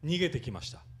生逃げてきまし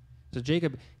た。 So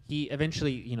Jacob, he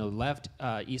eventually, left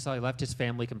Esau, he left his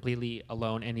family completely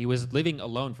alone, and he was living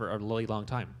alone for a really long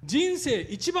time. 人生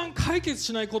一番解決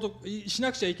しな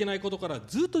くちゃいけないことから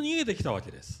ずっと逃げてきたわけ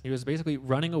です。 He was basically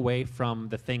running away from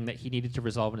the thing that he needed to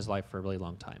resolve in his life for a really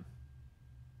long time,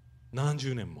 何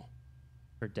十年も。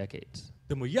 for decades.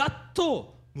 でもやっ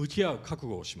と向き合う覚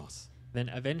悟をします。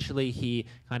 Then eventually he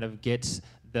kind of gets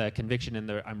the conviction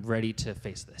and the I'm ready to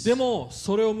face this. でも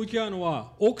それを向き合うの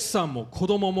は奥さんも子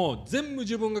供も全部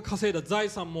自分が稼いだ財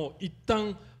産も一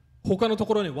旦他のと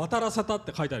ころに渡らせたっ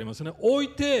て書いてありますね。置い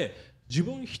て自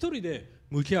分一人で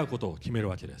向き合うことを決める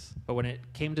わけです。 But when it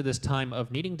came to this time of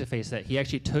needing to face that, he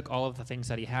actually took all of the things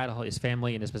that he had, all his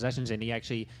family and his possessions, and he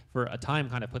actually, for a time,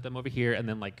 kind of put them over here and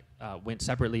then went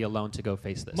separately alone to go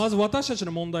face this. まず私たち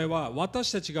の問題は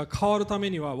私たちが変わるため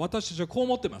には私たちはこう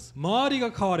思っています。周り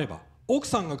が変われば奥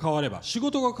さんが変われば仕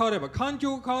事が変われば環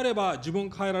境が変われば自分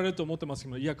変えられると思ってますけ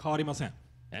ど、いや変わりません。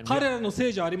彼らのせ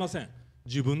いじゃありません。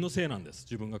自分のせいなんです。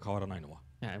自分が変わらないのは。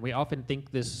 Yeah, and we often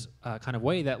think this kind of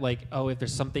way that if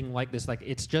there's something like this,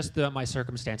 it's just my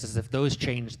circumstances. If those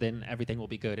change, then everything will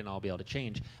be good and I'll be able to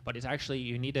change. But it's actually,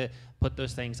 you need to put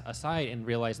those things aside and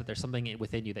realize that there's something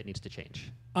within you that needs to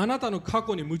change. あなたの過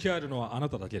去に向き合えるのはあな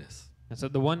ただけです。 And so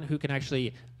the one who can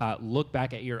actually look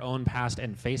back at your own past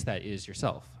and face that is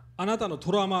yourself. あなたの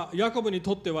トラウマ、ヤコブに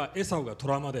とってはエサウがト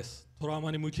ラウマです。トラウ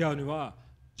マに向き合うには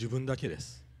自分だけで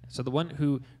す。 So the one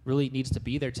who really needs to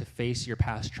be there to face your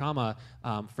past trauma,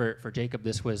 for Jacob,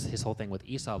 this was his whole thing with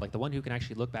Esau. The one who can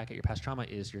actually look back at your past trauma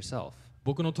is yourself.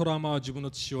 僕のトラウマは自分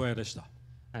の父親でした。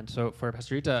 And so for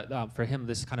Pastor Rita, for him,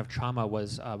 this kind of trauma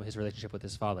was his relationship with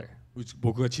his father.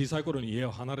 僕が小さい頃に家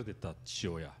を離れていった父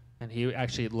親。 And he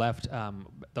actually left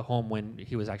the home when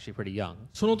he was actually pretty young.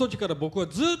 その時から僕は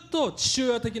ずっと父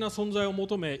親的な存在を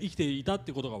求め生きていたっ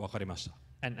てことが分かりました。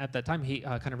 And at that time, he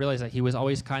kind of realized that he was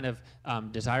always kind of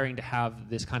desiring to have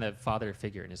this kind of father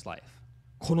figure in his life.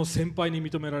 この先輩に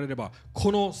認められれば、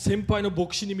この先輩の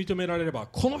牧師に認められれば、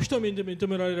この人に認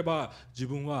められれば自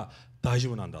分は大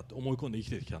丈夫なんだって思い込んで生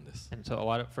きてきたんです。 And so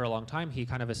for a long time, he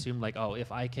kind of assumed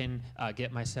if I can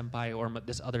get my senpai or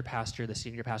this other pastor, the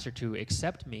senior pastor, to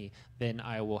accept me, then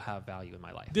I will have value in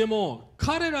my life. でも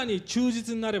彼らに忠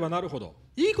実になればなるほど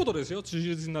いいことですよ。忠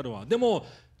実になるのは。でも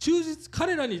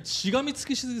彼らにしがみつ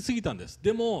きすぎたんです。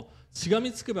でもしが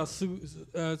みつく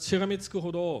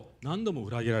ほど何度も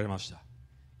裏切られました。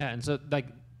 Yeah, and so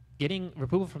getting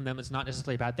approval from them is not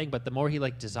necessarily a bad thing, but the more he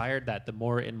desired that, the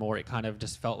more and more it kind of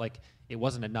just felt like it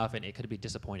wasn't enough and it could be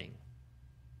disappointing.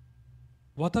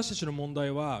 私たちの問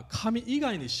題は神以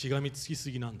外にしがみつき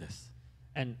すぎなんです。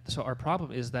 And so our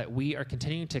problem is that we are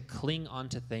continuing to cling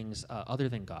onto things other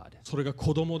than God. それが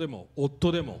子供でも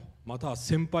夫でもまたは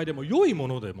先輩でも良いも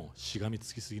のでもしがみ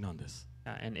つきすぎなんです。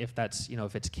 And if that's,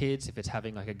 if it's kids, if it's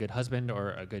having a good husband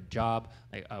or a good job,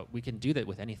 we can do that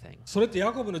with anything. それって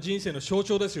ヤコブの人生の象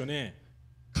徴ですよね。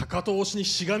かかと押しに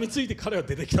しがみついて彼は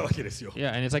出てきたわけですよ。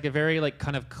 Yeah, and it's a very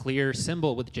kind of clear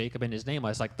symbol with Jacob in his name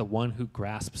as the one who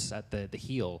grasps at the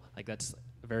heel. That's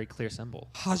a very clear symbol.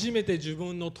 初めて自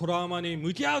分のトラウマに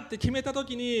向き合うって決めた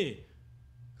時に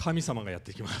神様がやっ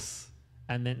てきます。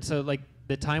 And then so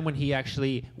the time when he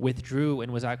actually withdrew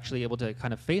and was actually able to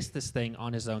kind of face this thing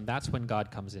on his own, that's when God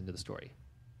comes into the story.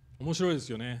 面白いで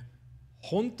すよね。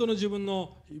本当の自分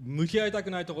の向き合いたく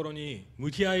ないところに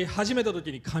向き合い始めた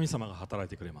時に神様が働い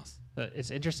てくれます。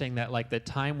It's interesting that the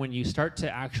time when you start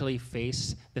to actually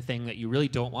face the thing that you really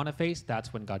don't want to face,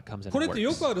 that's when God comes in. これって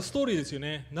よくあるストーリーですよ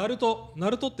ね。ナルト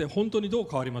って本当にどう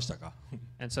変わりましたか？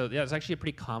 And so yeah, it's actually a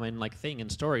pretty common thing in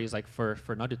stories for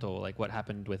Naruto, what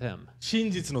happened with him. 真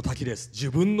実の滝です。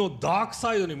自分のダーク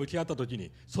サイドに向き合った時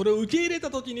に、それを受け入れた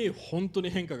時に本当に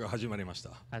変化が始まりまし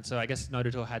た。 And so I guess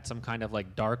Naruto had some kind of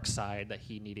dark side that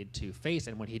he needed to face,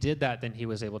 and when he did that, then he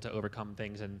was able to overcome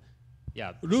things and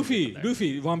Yeah. ルフ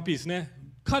ィ、ワンピースね。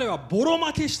彼はボロ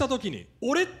負けした時に、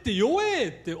俺って弱え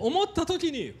って思った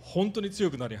時に本当に強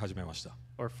くなり始めました。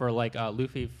Or for like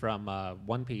Luffy from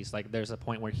One Piece, like there's a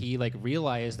point where he like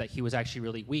realized that he was actually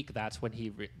really weak. That's when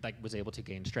he like was able to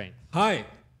gain strength. はい、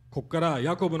ここから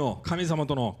ヤコブの神様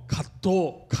との葛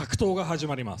藤、格闘が始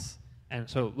まります。And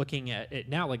so looking at it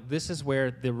now, like this is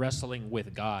where the wrestling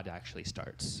with God actually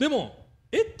starts. でも、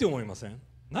って思いません？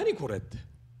何これって。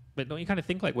But don't you kind of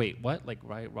think like, wait, what? Like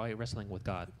why wrestling with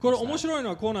God? これ面白いの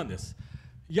はこうなんです。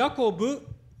ヤコブ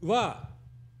は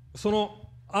その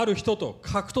ある人と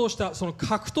格闘した、その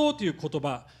格闘という言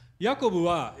葉、ヤコブ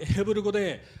はヘブル語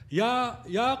でヤ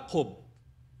コ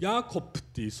ブっ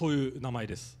ていうそういう名前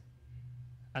です。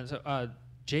And so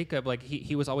Jacob, like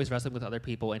he was always wrestling with other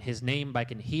people, and his name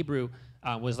back in Hebrew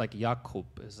was like Jacob,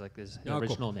 is like his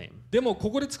original name. でも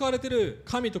ここで使われている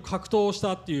神と格闘をし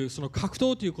たっていうその格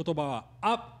闘という言葉は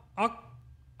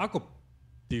アコっ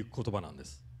ていう言葉なんで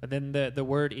す。But then the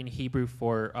word in Hebrew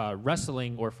for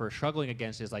wrestling or for struggling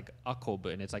against is like akob,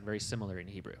 and it's like very similar in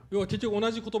Hebrew. 要は結局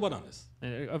同じ言葉なんです。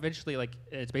And eventually, like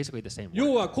it's basically the same word.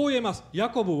 要はこう言えます。ヤ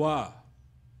コブは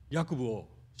ヤコブを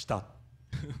した。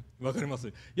わかりま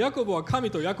す？ヤコブは神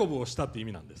とヤコブをしたって意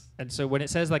味なんです。And so when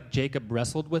it says like Jacob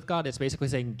wrestled with God, it's basically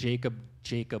saying Jacob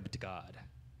Jacobed God.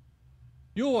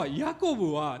 要はヤコ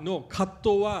ブの葛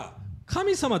藤は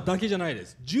神様だけじゃないで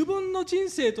す。自分の人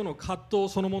生との葛藤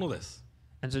そのものです。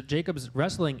And so Jacob's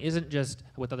wrestling isn't just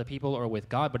with other people or with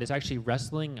God, but it's actually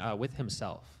wrestling with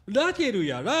himself. ラケル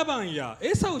やラバンや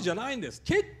エサウじゃないんです。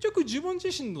結局自分自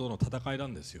身との戦いな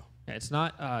んですよ。It's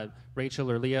not Rachel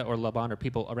or Leah or Laban or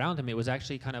people around him. It was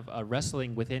actually kind of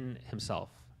wrestling within himself.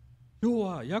 要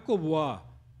はヤコブは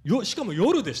しかも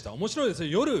夜でした。面白いです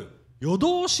よ。夜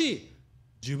通し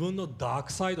自分のダー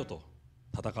クサイドと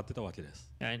戦ってたわけで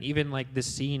す。And even like this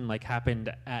scene like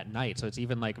happened at night, so it's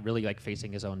even like really like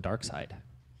facing his own dark side.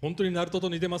 本当にナルトと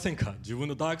似てませんか？自分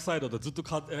のダークサイドとずっと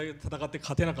戦って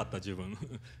勝てなかった自分。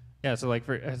Yeah, so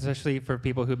like especially for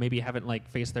people who maybe haven't like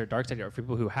faced their dark side, or for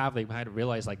people who have, they might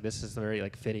realize like this is a very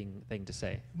like fitting thing to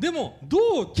say. でも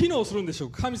どう機能するんでしょう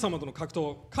か？神様との格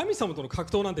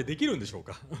闘なんてできるんでしょう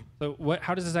か？ So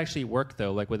how does this actually work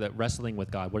though? Like with wrestling with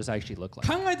God, what does it actually look like?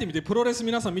 考えてみてプロレス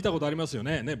皆さん見たことありますよ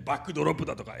ね。バックドロップ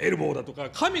だとかエルボーだとか、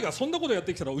神がそんなことやっ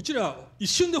てきたらうちら一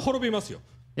瞬で滅びますよ。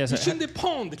Yes, 一瞬でポ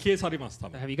ーンって消え去ります。多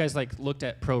分。Have you guys like looked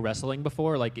at pro wrestling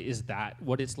before? Like, is that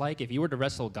what it's like? If you were to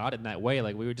wrestle God in that way,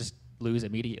 like we would just lose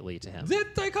immediately to him.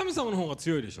 絶対神様の方が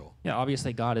強いでしょう。Yeah,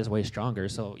 obviously God is way stronger,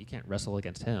 so you can't wrestle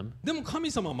against him. でも神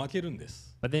様は負けるんで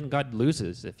す。But then God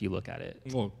loses if you look at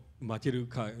it. もう負ける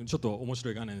かちょっと面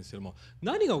白い概念ですけども、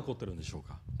何が起こってるんでしょう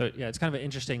か？ So yeah, it's kind of an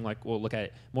interesting. Like we'll look at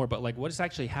it more, but like what is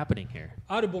actually happening here?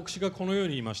 ある牧師がこのよう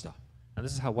に言いました。And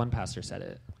this is how one pastor said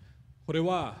it. これ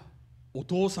はお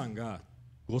父さんが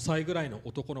5歳ぐらいの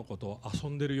男の子と遊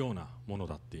んでるようなもの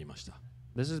だって言いました。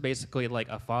This is basically like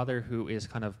a father who is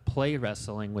kind of play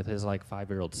wrestling with his like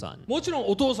 5-year-old son. もちろん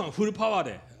お父さんフルパワー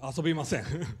で遊びません。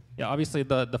Yeah, obviously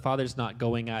the father's not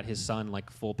going at his son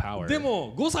like full power. で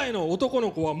も5歳の男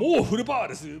の子はもうフルパワー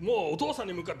です。もうお父さん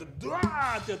に向かってドワ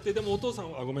ーってやって、でもお父さ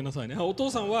んはごめんなさいね。お父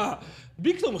さんは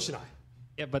びくともしない。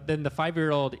Yeah, but then the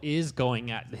 5-year-old is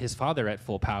going at his father at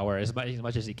full power as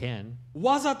much as he can.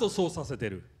 わざとそうさせて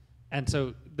る。And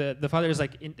so the father is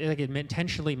like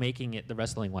intentionally making it the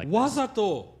wrestling like わ this. ざ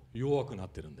と弱くなっ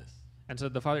てるんです。And so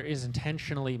the father is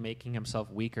intentionally making himself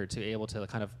weaker to be able to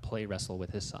kind of play wrestle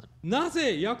with his son. な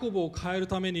ぜヤコブを変える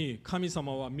ために神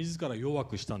様は自ら弱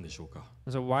くしたんでしょうか？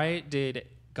 And so why did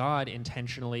God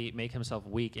intentionally make himself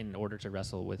weak in order to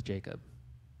wrestle with Jacob?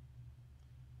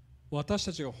 私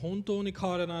たちが本当に変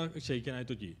わらなくちゃいけない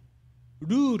とき、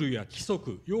ルールや規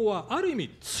則、要はある意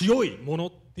味強いもの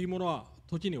っていうものは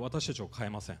時に私たちを変え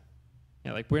ません。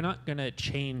Yeah, like we're not gonna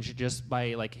change just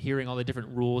by like hearing all the different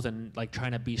rules and like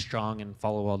trying to be strong and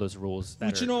follow all those rules う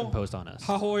that ち are の imposed on us.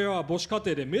 母親は母子家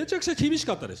庭でめちゃくちゃ厳し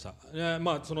かったでした。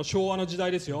まあその昭和の時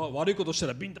代ですよ。悪いことした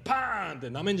らビンとパーンっ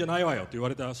てなめんじゃないわよって言わ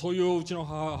れた、そういううちの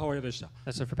母親でした。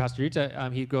And so for Pastor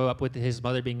Yuta, he grew up with his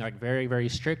mother being like very, very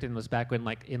strict, and was back when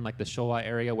like in like the Showa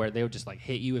area where they would just like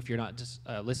hit you if you're not just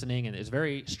listening, and it's a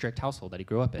very strict household that he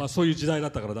grew up in. まあそういう時代だ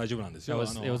ったから大丈夫なんですよ。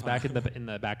It was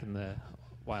back in the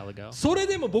while ago. それ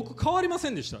でも僕変わりませ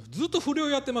んでした。ずっと不良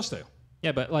やってましたよ。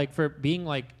Yeah, but like for being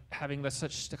like having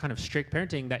such kind of strict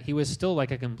parenting, that he was still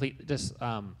like a complete just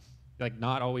like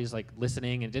not always like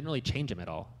listening, and didn't really change him at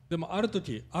all. でもある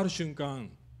時、ある瞬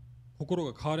間、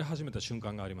心が変わり始めた瞬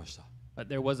間がありました。But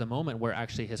there was a moment where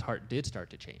actually his heart did start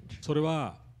to change. それ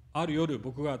はある夜、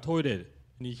僕がトイレ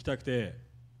に行きたくて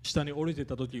下に降りてい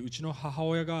た時、うちの母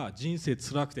親が人生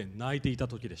辛くて泣いていた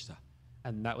時でした。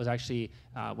And that was actually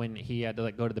when he had to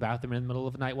like go to the bathroom in the middle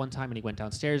of the night one time, and he went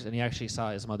downstairs and he actually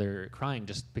saw his mother crying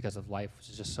just because of life was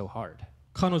just so hard.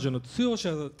 彼女の強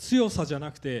さじゃ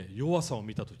なくて弱さを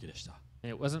見た時でした。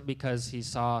And it wasn't because he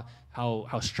saw how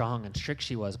strong and strict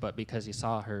she was, but because he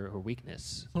saw her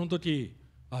weakness. その時、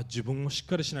自分もしっ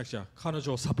かりしなくちゃ、彼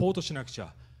女をサポートしなくち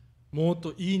ゃ、もっ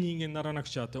といい人間にならなく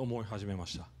ちゃって思い始めま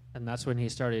した。And that's when he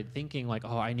started thinking like,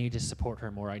 oh, I need to support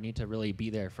her more. I need to really be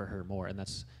there for her more. And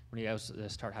that's when he was to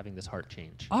start having this heart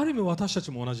change. ある意味私た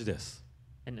ちも同じです。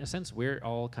In a sense, we're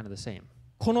all kind of the same.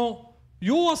 この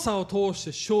弱さを通し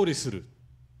て勝利する、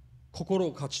心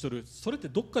を勝ち取る、それって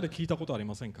どっかで聞いたことあり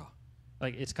ませんか？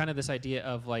 Like it's kind of this idea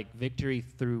of like victory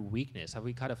through weakness. Have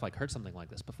we kind of like heard something like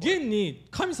this before? 現に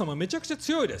神様はめちゃくちゃ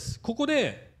強いです。ここ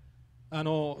で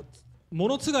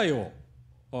物つがいを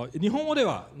日本語で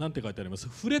は何て書いてあります？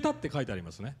触れたって書いてあり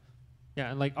ますね。Yeah,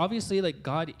 and like obviously like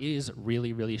God is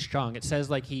really really strong. It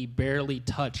says like he barely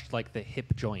touched like the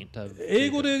hip joint of 英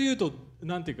語で言うと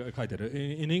何て書いてある？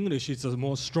 In English it's a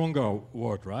more stronger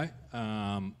word, right?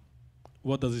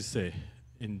 What does it say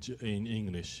in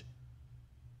English?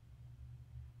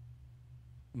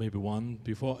 Maybe one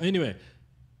before. Anyway,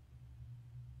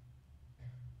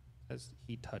 as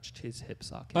he touched his hip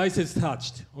socket. I said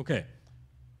touched. Okay.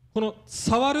 この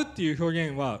触るっていう表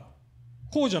現は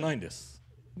こうじゃないんです。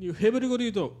ヘブル語で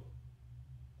言うと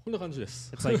こんな感じで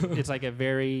す。It's like a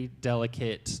very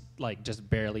delicate, like just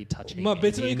barely touching. まあ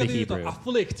別の言い方で言うと Hebrew.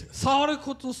 afflict。触る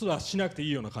ことすらしなくてい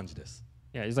いような感じです。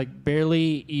Yeah, it's like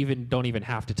barely don't even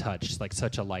have to touch, like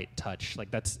such a light touch.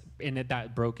 Like that's in it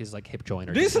that broke his like hip joint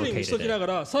or レスリングしと dislocated きな it.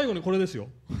 がら最後にこれですよ。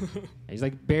 He's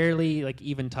like barely like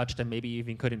even touched him, maybe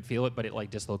even couldn't feel it, but it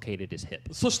like dislocated his hip.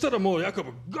 そしたらもうヤコ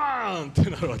ブガーンって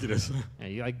なるわけです。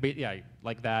 Yeah,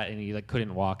 like that, and he like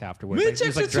couldn't walk afterwards. め Like, ちゃ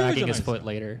he く was ちゃ like 強いじゃ dragging ない his ですか。 foot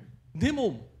later. で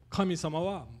も神様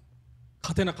は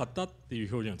勝てなかったってい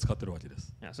う表現を使ってるわけで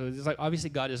す。 Yeah, so it's like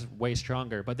obviously God is way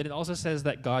stronger, but then it also says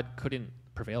that God couldn't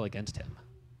prevail against him.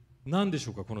 何でし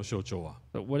ょうかこの象徴は？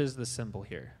 But what is the symbol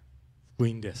here? 福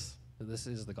音です。 So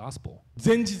this is the gospel.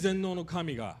 全知全能の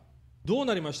神がどう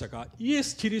なりましたか？イエ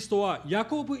ス・キリストはヤ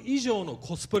コブ以上の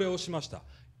コスプレをしました。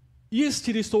イエス・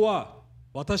キリストは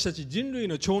私たち人類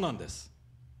の長男です。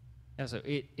 Yeah, so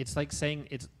it's like saying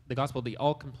it's the gospel, the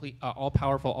all complete, all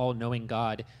powerful, all knowing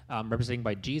God, represented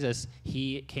by Jesus.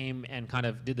 He came and kind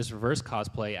of did this reverse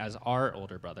cosplay as our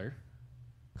older brother.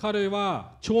 彼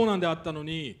は長男であったの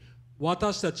に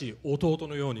私たち弟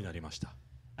のようになりました。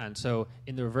 And so,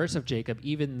 in the reverse of Jacob,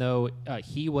 even though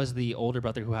he was the older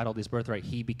brother who had all these birthright,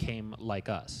 he became like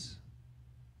us.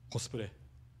 コスプレ、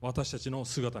私たちの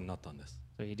姿になったんです。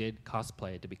 So he did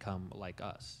cosplay to become like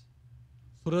us.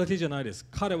 それだけじゃないです。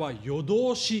彼は夜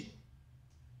通し、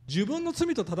自分の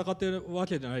罪と戦っているわ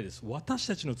けじゃないです。私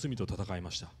たちの罪と戦い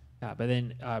ました。 Yeah, but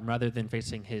then rather than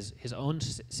facing his own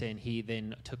sin, he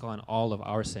then took on all of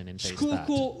our sin and faced 祝 that.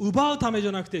 福を奪うためじ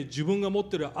ゃなくて自分が持っ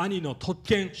ている兄の特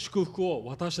権、祝福を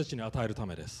私たちに与えるた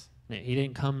めです。 He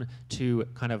didn't come to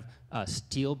kind of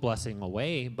steal blessing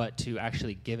away, but to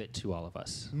actually give it to all of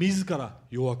us. 自ら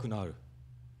弱くな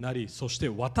り、そして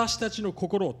私たちの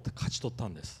心を勝ち取った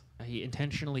んです。 He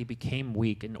intentionally became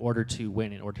weak in order to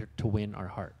win our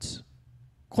hearts.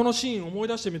 このシーンを思い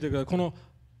出してみてください。この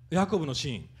ヤコブのシ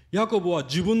ーン。ヤコブは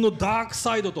自分のダーク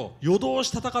サイドと夜通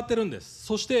し戦ってるんです。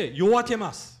そして夜明け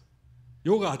ます。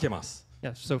夜が明けます。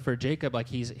 Yeah, so for Jacob,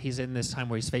 like he's in this time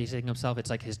where he's facing himself. It's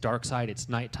like his dark side. It's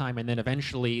nighttime, and then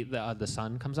eventually the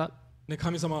sun comes up. ね、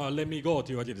神様は Let me go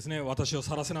というわけですね。私を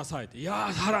去らせなさいって。いや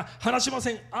話しま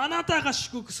せん。あなたが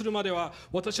祝福するまでは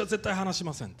私は絶対話し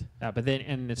ませんって。But then,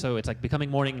 and so it's like becoming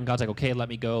morning, and God's like, okay, let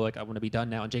me go. Like I want to be done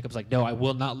now. And Jacob's like, no, I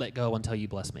will not let go until you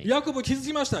bless me. ヤコブ気づ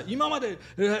きました。今まで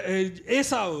エ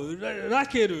サウ、ラ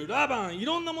ケル、ラバン、い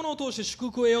ろんなものを通して祝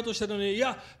福を得ようとしてたのに、い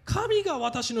や、神が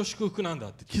私の祝福なんだ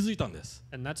って気づいたんです。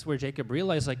And that's where Jacob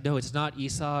realized, like, no, it's not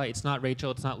Esau, it's not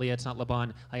Rachel, it's not Leah, it's not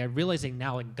Laban. Like I'm realizing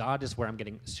now, like God is where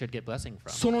should get blessing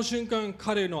from. その瞬間、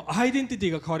彼のアイデンティテ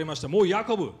ィが変わりました。もうヤ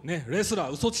コブ、ね、レスラ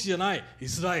ー、嘘つきじゃない、イ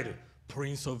スラエル、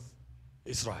Prince of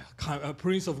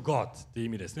Israel、Prince of God っていう意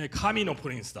味ですね。神のプ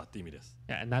リンスだっていう意味です。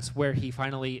Yeah, and that's where he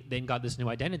finally then got this new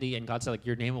identity, and God said, like,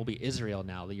 your name will be Israel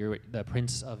now. You're the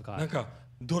Prince of なん God. か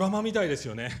ドラマみたいです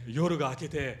よね。夜が明け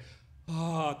て、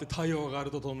あーって太陽が上が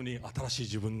るとともに新しい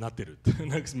自分になってる。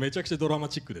なんかめちゃくちゃドラマ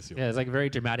チックですよ。 Yeah, it's like a very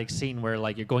dramatic scene where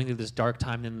like you're going through this dark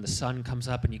time, and then the sun comes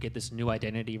up, and you get this new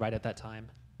identity right at that time.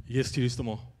 イエス・キリスト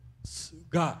も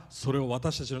がそれを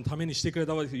私たちのためにしてくれ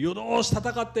たわけです。夜通し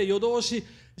戦って、夜通し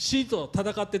死と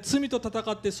戦って、罪と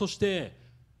戦って、そして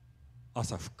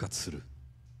朝復活する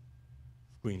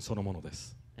福音そのもので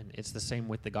す。And it's the same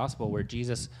with the gospel, where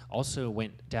Jesus also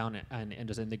went down and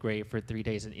was in the grave for 3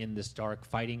 days and in this dark,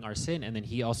 fighting our sin, and then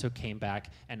he also came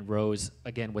back and rose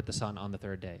again with the sun on the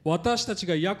third day. 私たち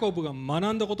がヤコブが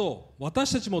学んだことを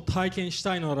私たちも体験し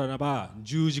たいのならば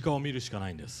十字架を見るしかな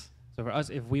いんです。So for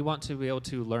us, if we want to be able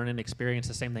to learn and experience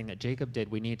the same thing that Jacob did,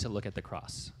 we need to look at the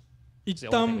cross. 一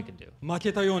旦負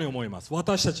けたように思います。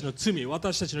私たちの罪、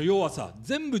私たちの弱さ、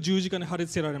全部十字架に貼り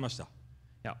付けられました。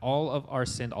Yeah, all of our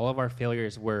sin, all of our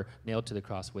failures were nailed to the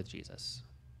cross with Jesus.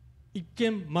 一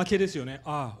見負けですよね。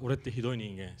ああ、俺ってひどい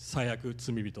人間、最悪、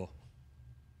罪人、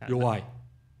弱い。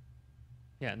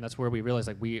Yeah, and that's where we realize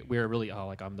like we are really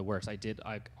like I'm the worst.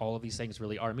 All of these things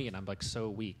really are me, and I'm like so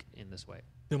weak in this way.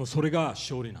 でもそれが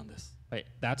勝利なんです。But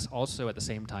that's also at the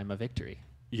same time a victory.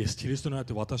 イエス・キリストによっ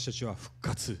て私たちは復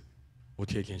活を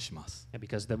経験します。And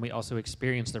because then we also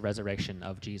experience the resurrection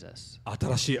of Jesus.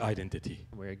 新しいアイデンティティ。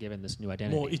We're given this new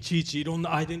もう identity. いちいちいろん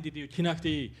なアイデンティティを着なくて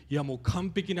いい。いやもう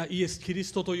完璧なイエス・キリ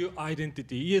ストというアイデンティ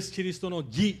ティ、イエス・キリストの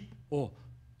義を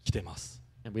着てます。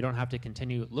And we don't have to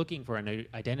continue looking for an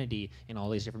identity in all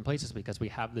these different places because we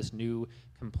have this new,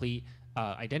 complete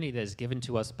identity that is given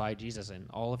to us by Jesus, and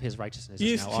all of his righteousness イ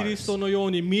エ is ス・ now キリス ours. トのよ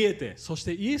うに見えて、そし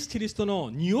てイエス・キリスト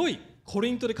の匂い、コ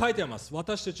リントで書いてあります。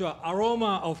私たちはアロ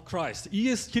マ・オブ・クライスト、イ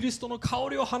エス・キリストの香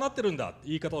りを放ってるんだって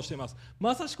言い方をしています。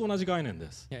まさしく同じ概念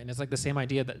です。Yeah, and it's like the same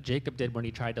idea that Jacob did when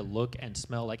he tried to look and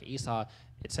smell like Esau.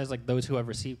 It says like those who have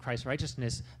received Christ's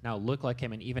righteousness now look like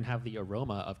him and even have the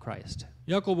aroma of Christ.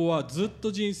 ヤコブはずっ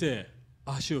と人生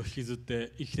足を引きずっ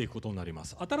て生きていくことになりま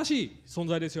す。新しい存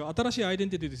在ですよ。新しいアイデン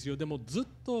ティティですよ。でもずっ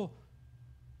と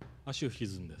足を引き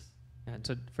ずるんです。And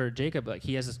so for Jacob, like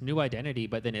he has this new identity,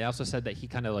 but then it also said that he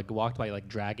kind of like walked by like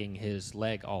dragging his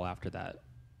leg all after that.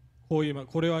 こ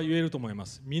れは言えると思いま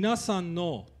す。皆さん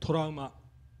のトラウマ、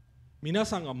皆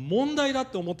さんが問題だっ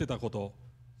て思ってたこと、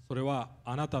それは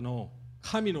あなたの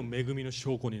神の恵みの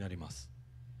証拠になります。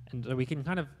And we can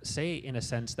kind of say, in a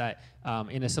sense, that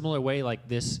in a similar way, like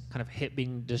this kind of hip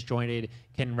being disjointed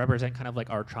can represent kind of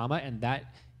like our trauma, and that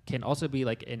can also be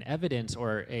like an evidence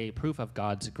or a proof of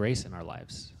God's grace in our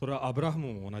lives. それはアブラハ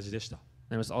ムも同じでした。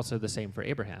And it was also the same for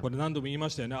Abraham. これ何度も言いま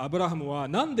したよね。アブラハムは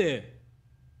なんで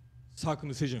サーク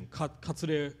ムセジュン、割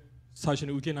礼最初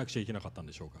に受けなくちゃいけなかったん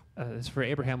でしょうか。As for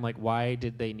Abraham, like why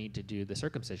did they need to do the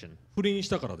circumcision? 不倫し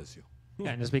たからですよ。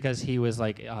Yeah, and it's because he was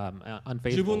like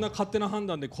自分 unfaithful. の勝手な判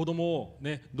断で子供を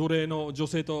ね、奴隷の女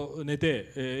性と寝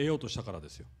て、得ようとしたからで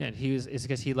すよ。Yeah, and it's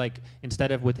because he like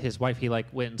instead of with his wife, he like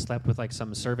went and slept with like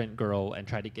some servant girl and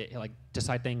tried to get like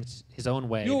decide things his own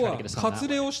way. 要 And try は to get his son 割 that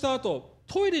礼 way. をした後、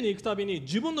トイレに行くたびに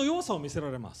自分の弱さを見せら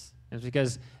れます。It's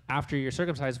because after you're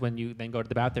circumcised, when you then go to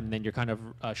the bathroom, then you're kind of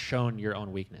shown your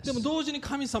own weakness. でも同時に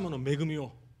神様の恵み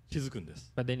を気づくんで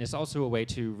す。 But then it's also a way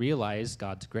to realize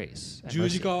God's grace. And 十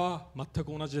字 mercy. 架は全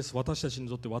く同じです。私たちに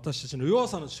とって私たちの弱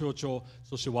さの象徴、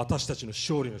そして私たちの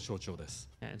勝利の象徴です。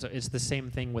 And so it's the same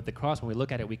thing with the cross. When we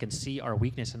look at it, we can see our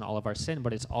weakness in all of our sin,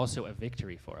 but it's also a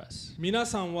victory for us. 皆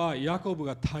さんはヤコブ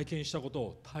が体験したこと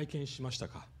を体験しました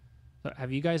か？ So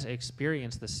have you guys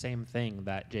experienced the same thing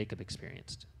that Jacob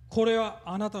experienced? これは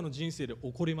あなたの人生で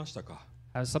起こりましたか？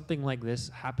 Has something like this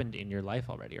happened in your life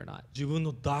already or not? 自分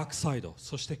のダークサイド、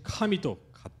そして神と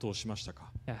葛藤しました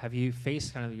か？ Yeah, have you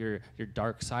faced kind of your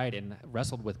dark side and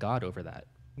wrestled with God over that?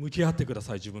 向き合ってくだ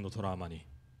さい、自分のトラウマに。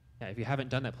 Yeah, if you haven't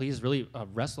done that, please really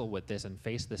wrestle with this and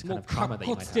face this kind もう of カ trauma ッ that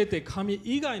you コ might つけ have. て神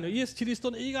以外のイエス・キリス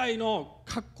トの以外の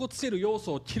カッコつける要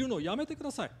素を切るのをやめてく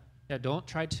ださい。 Yeah, don't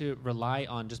try to rely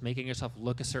on just making yourself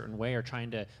look a certain way or trying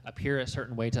to appear a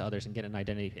certain way to others and get an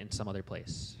identity in some other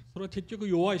place. それは結局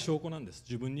弱い証拠なんです。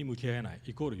自分に向き合えない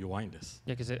イコール弱いんです。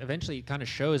 Yeah, because it eventually kind of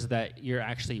shows that you're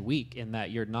actually weak in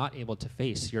that you're not able to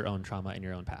face your own trauma in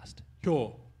your own past. 今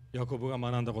日ヤコブが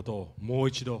学んだことをもう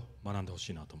一度学んでほし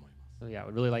いなと思います。 So yeah, I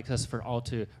would really like us for all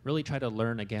to really try to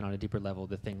learn again on a deeper level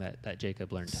the thing that Jacob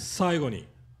learned. 最後に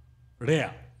レ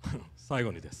ア最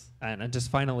後にです。 And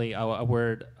just finally, a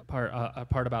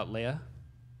part about Leah.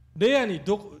 レアに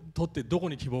とってどこ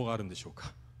に希望があるんでしょう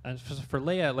か？ And for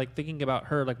Leah, like thinking about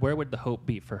her, like where would the hope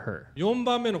be for her? 4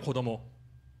番目の子供、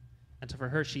 And so for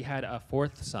her, she had a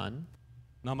fourth son.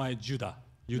 名前ユ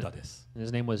ダです。 And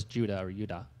his name was Judah or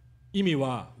Judah. 意味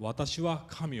は私は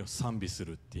神を賛美す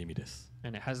るって意味です。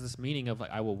 And it has this meaning of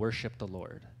like, I will worship the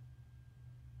Lord.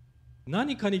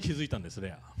 何かに気づいたんです、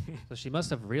レア。 So she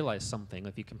must have realized something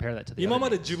if you compare that to the 今 other ま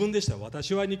で names. 自分でした。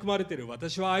私は憎まれてる。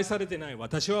私は愛されてない。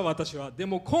私は。で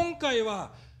も今回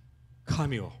は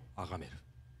神を崇める。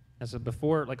 And so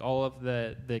before, like all of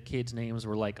the kids' names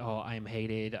were like, oh, I'm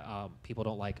hated, people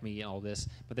don't like me, and all this.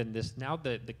 But then now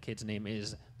the kid's name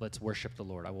is, let's worship the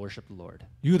Lord. I will worship the Lord.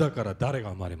 ユダから誰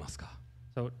が生まれますか？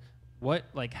 So what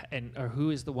like or who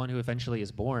is the one who eventually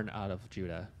is born out of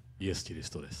Judah? イエス・キリス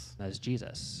トです。 That is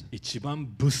Jesus. 一番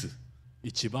ブス、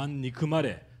一番憎ま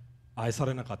れ愛さ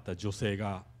れなかった女性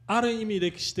がある意味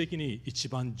歴史的に一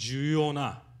番重要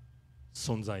な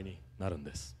存在になるん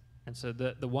です。 And so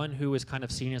the one who was kind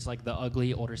of seen as like the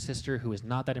ugly older sister who is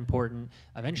not that important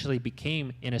eventually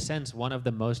became, in a sense, one of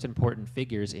the most important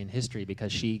figures in history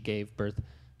because she gave birth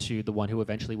to the one who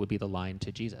eventually would be the line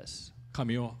to Jesus.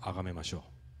 神を崇めましょ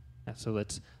And so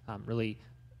let's really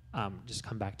just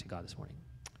come back to God this morning.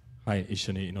 う。はい、一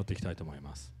緒に祈っていきたいと思い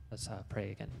ます。 Let's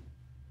pray again.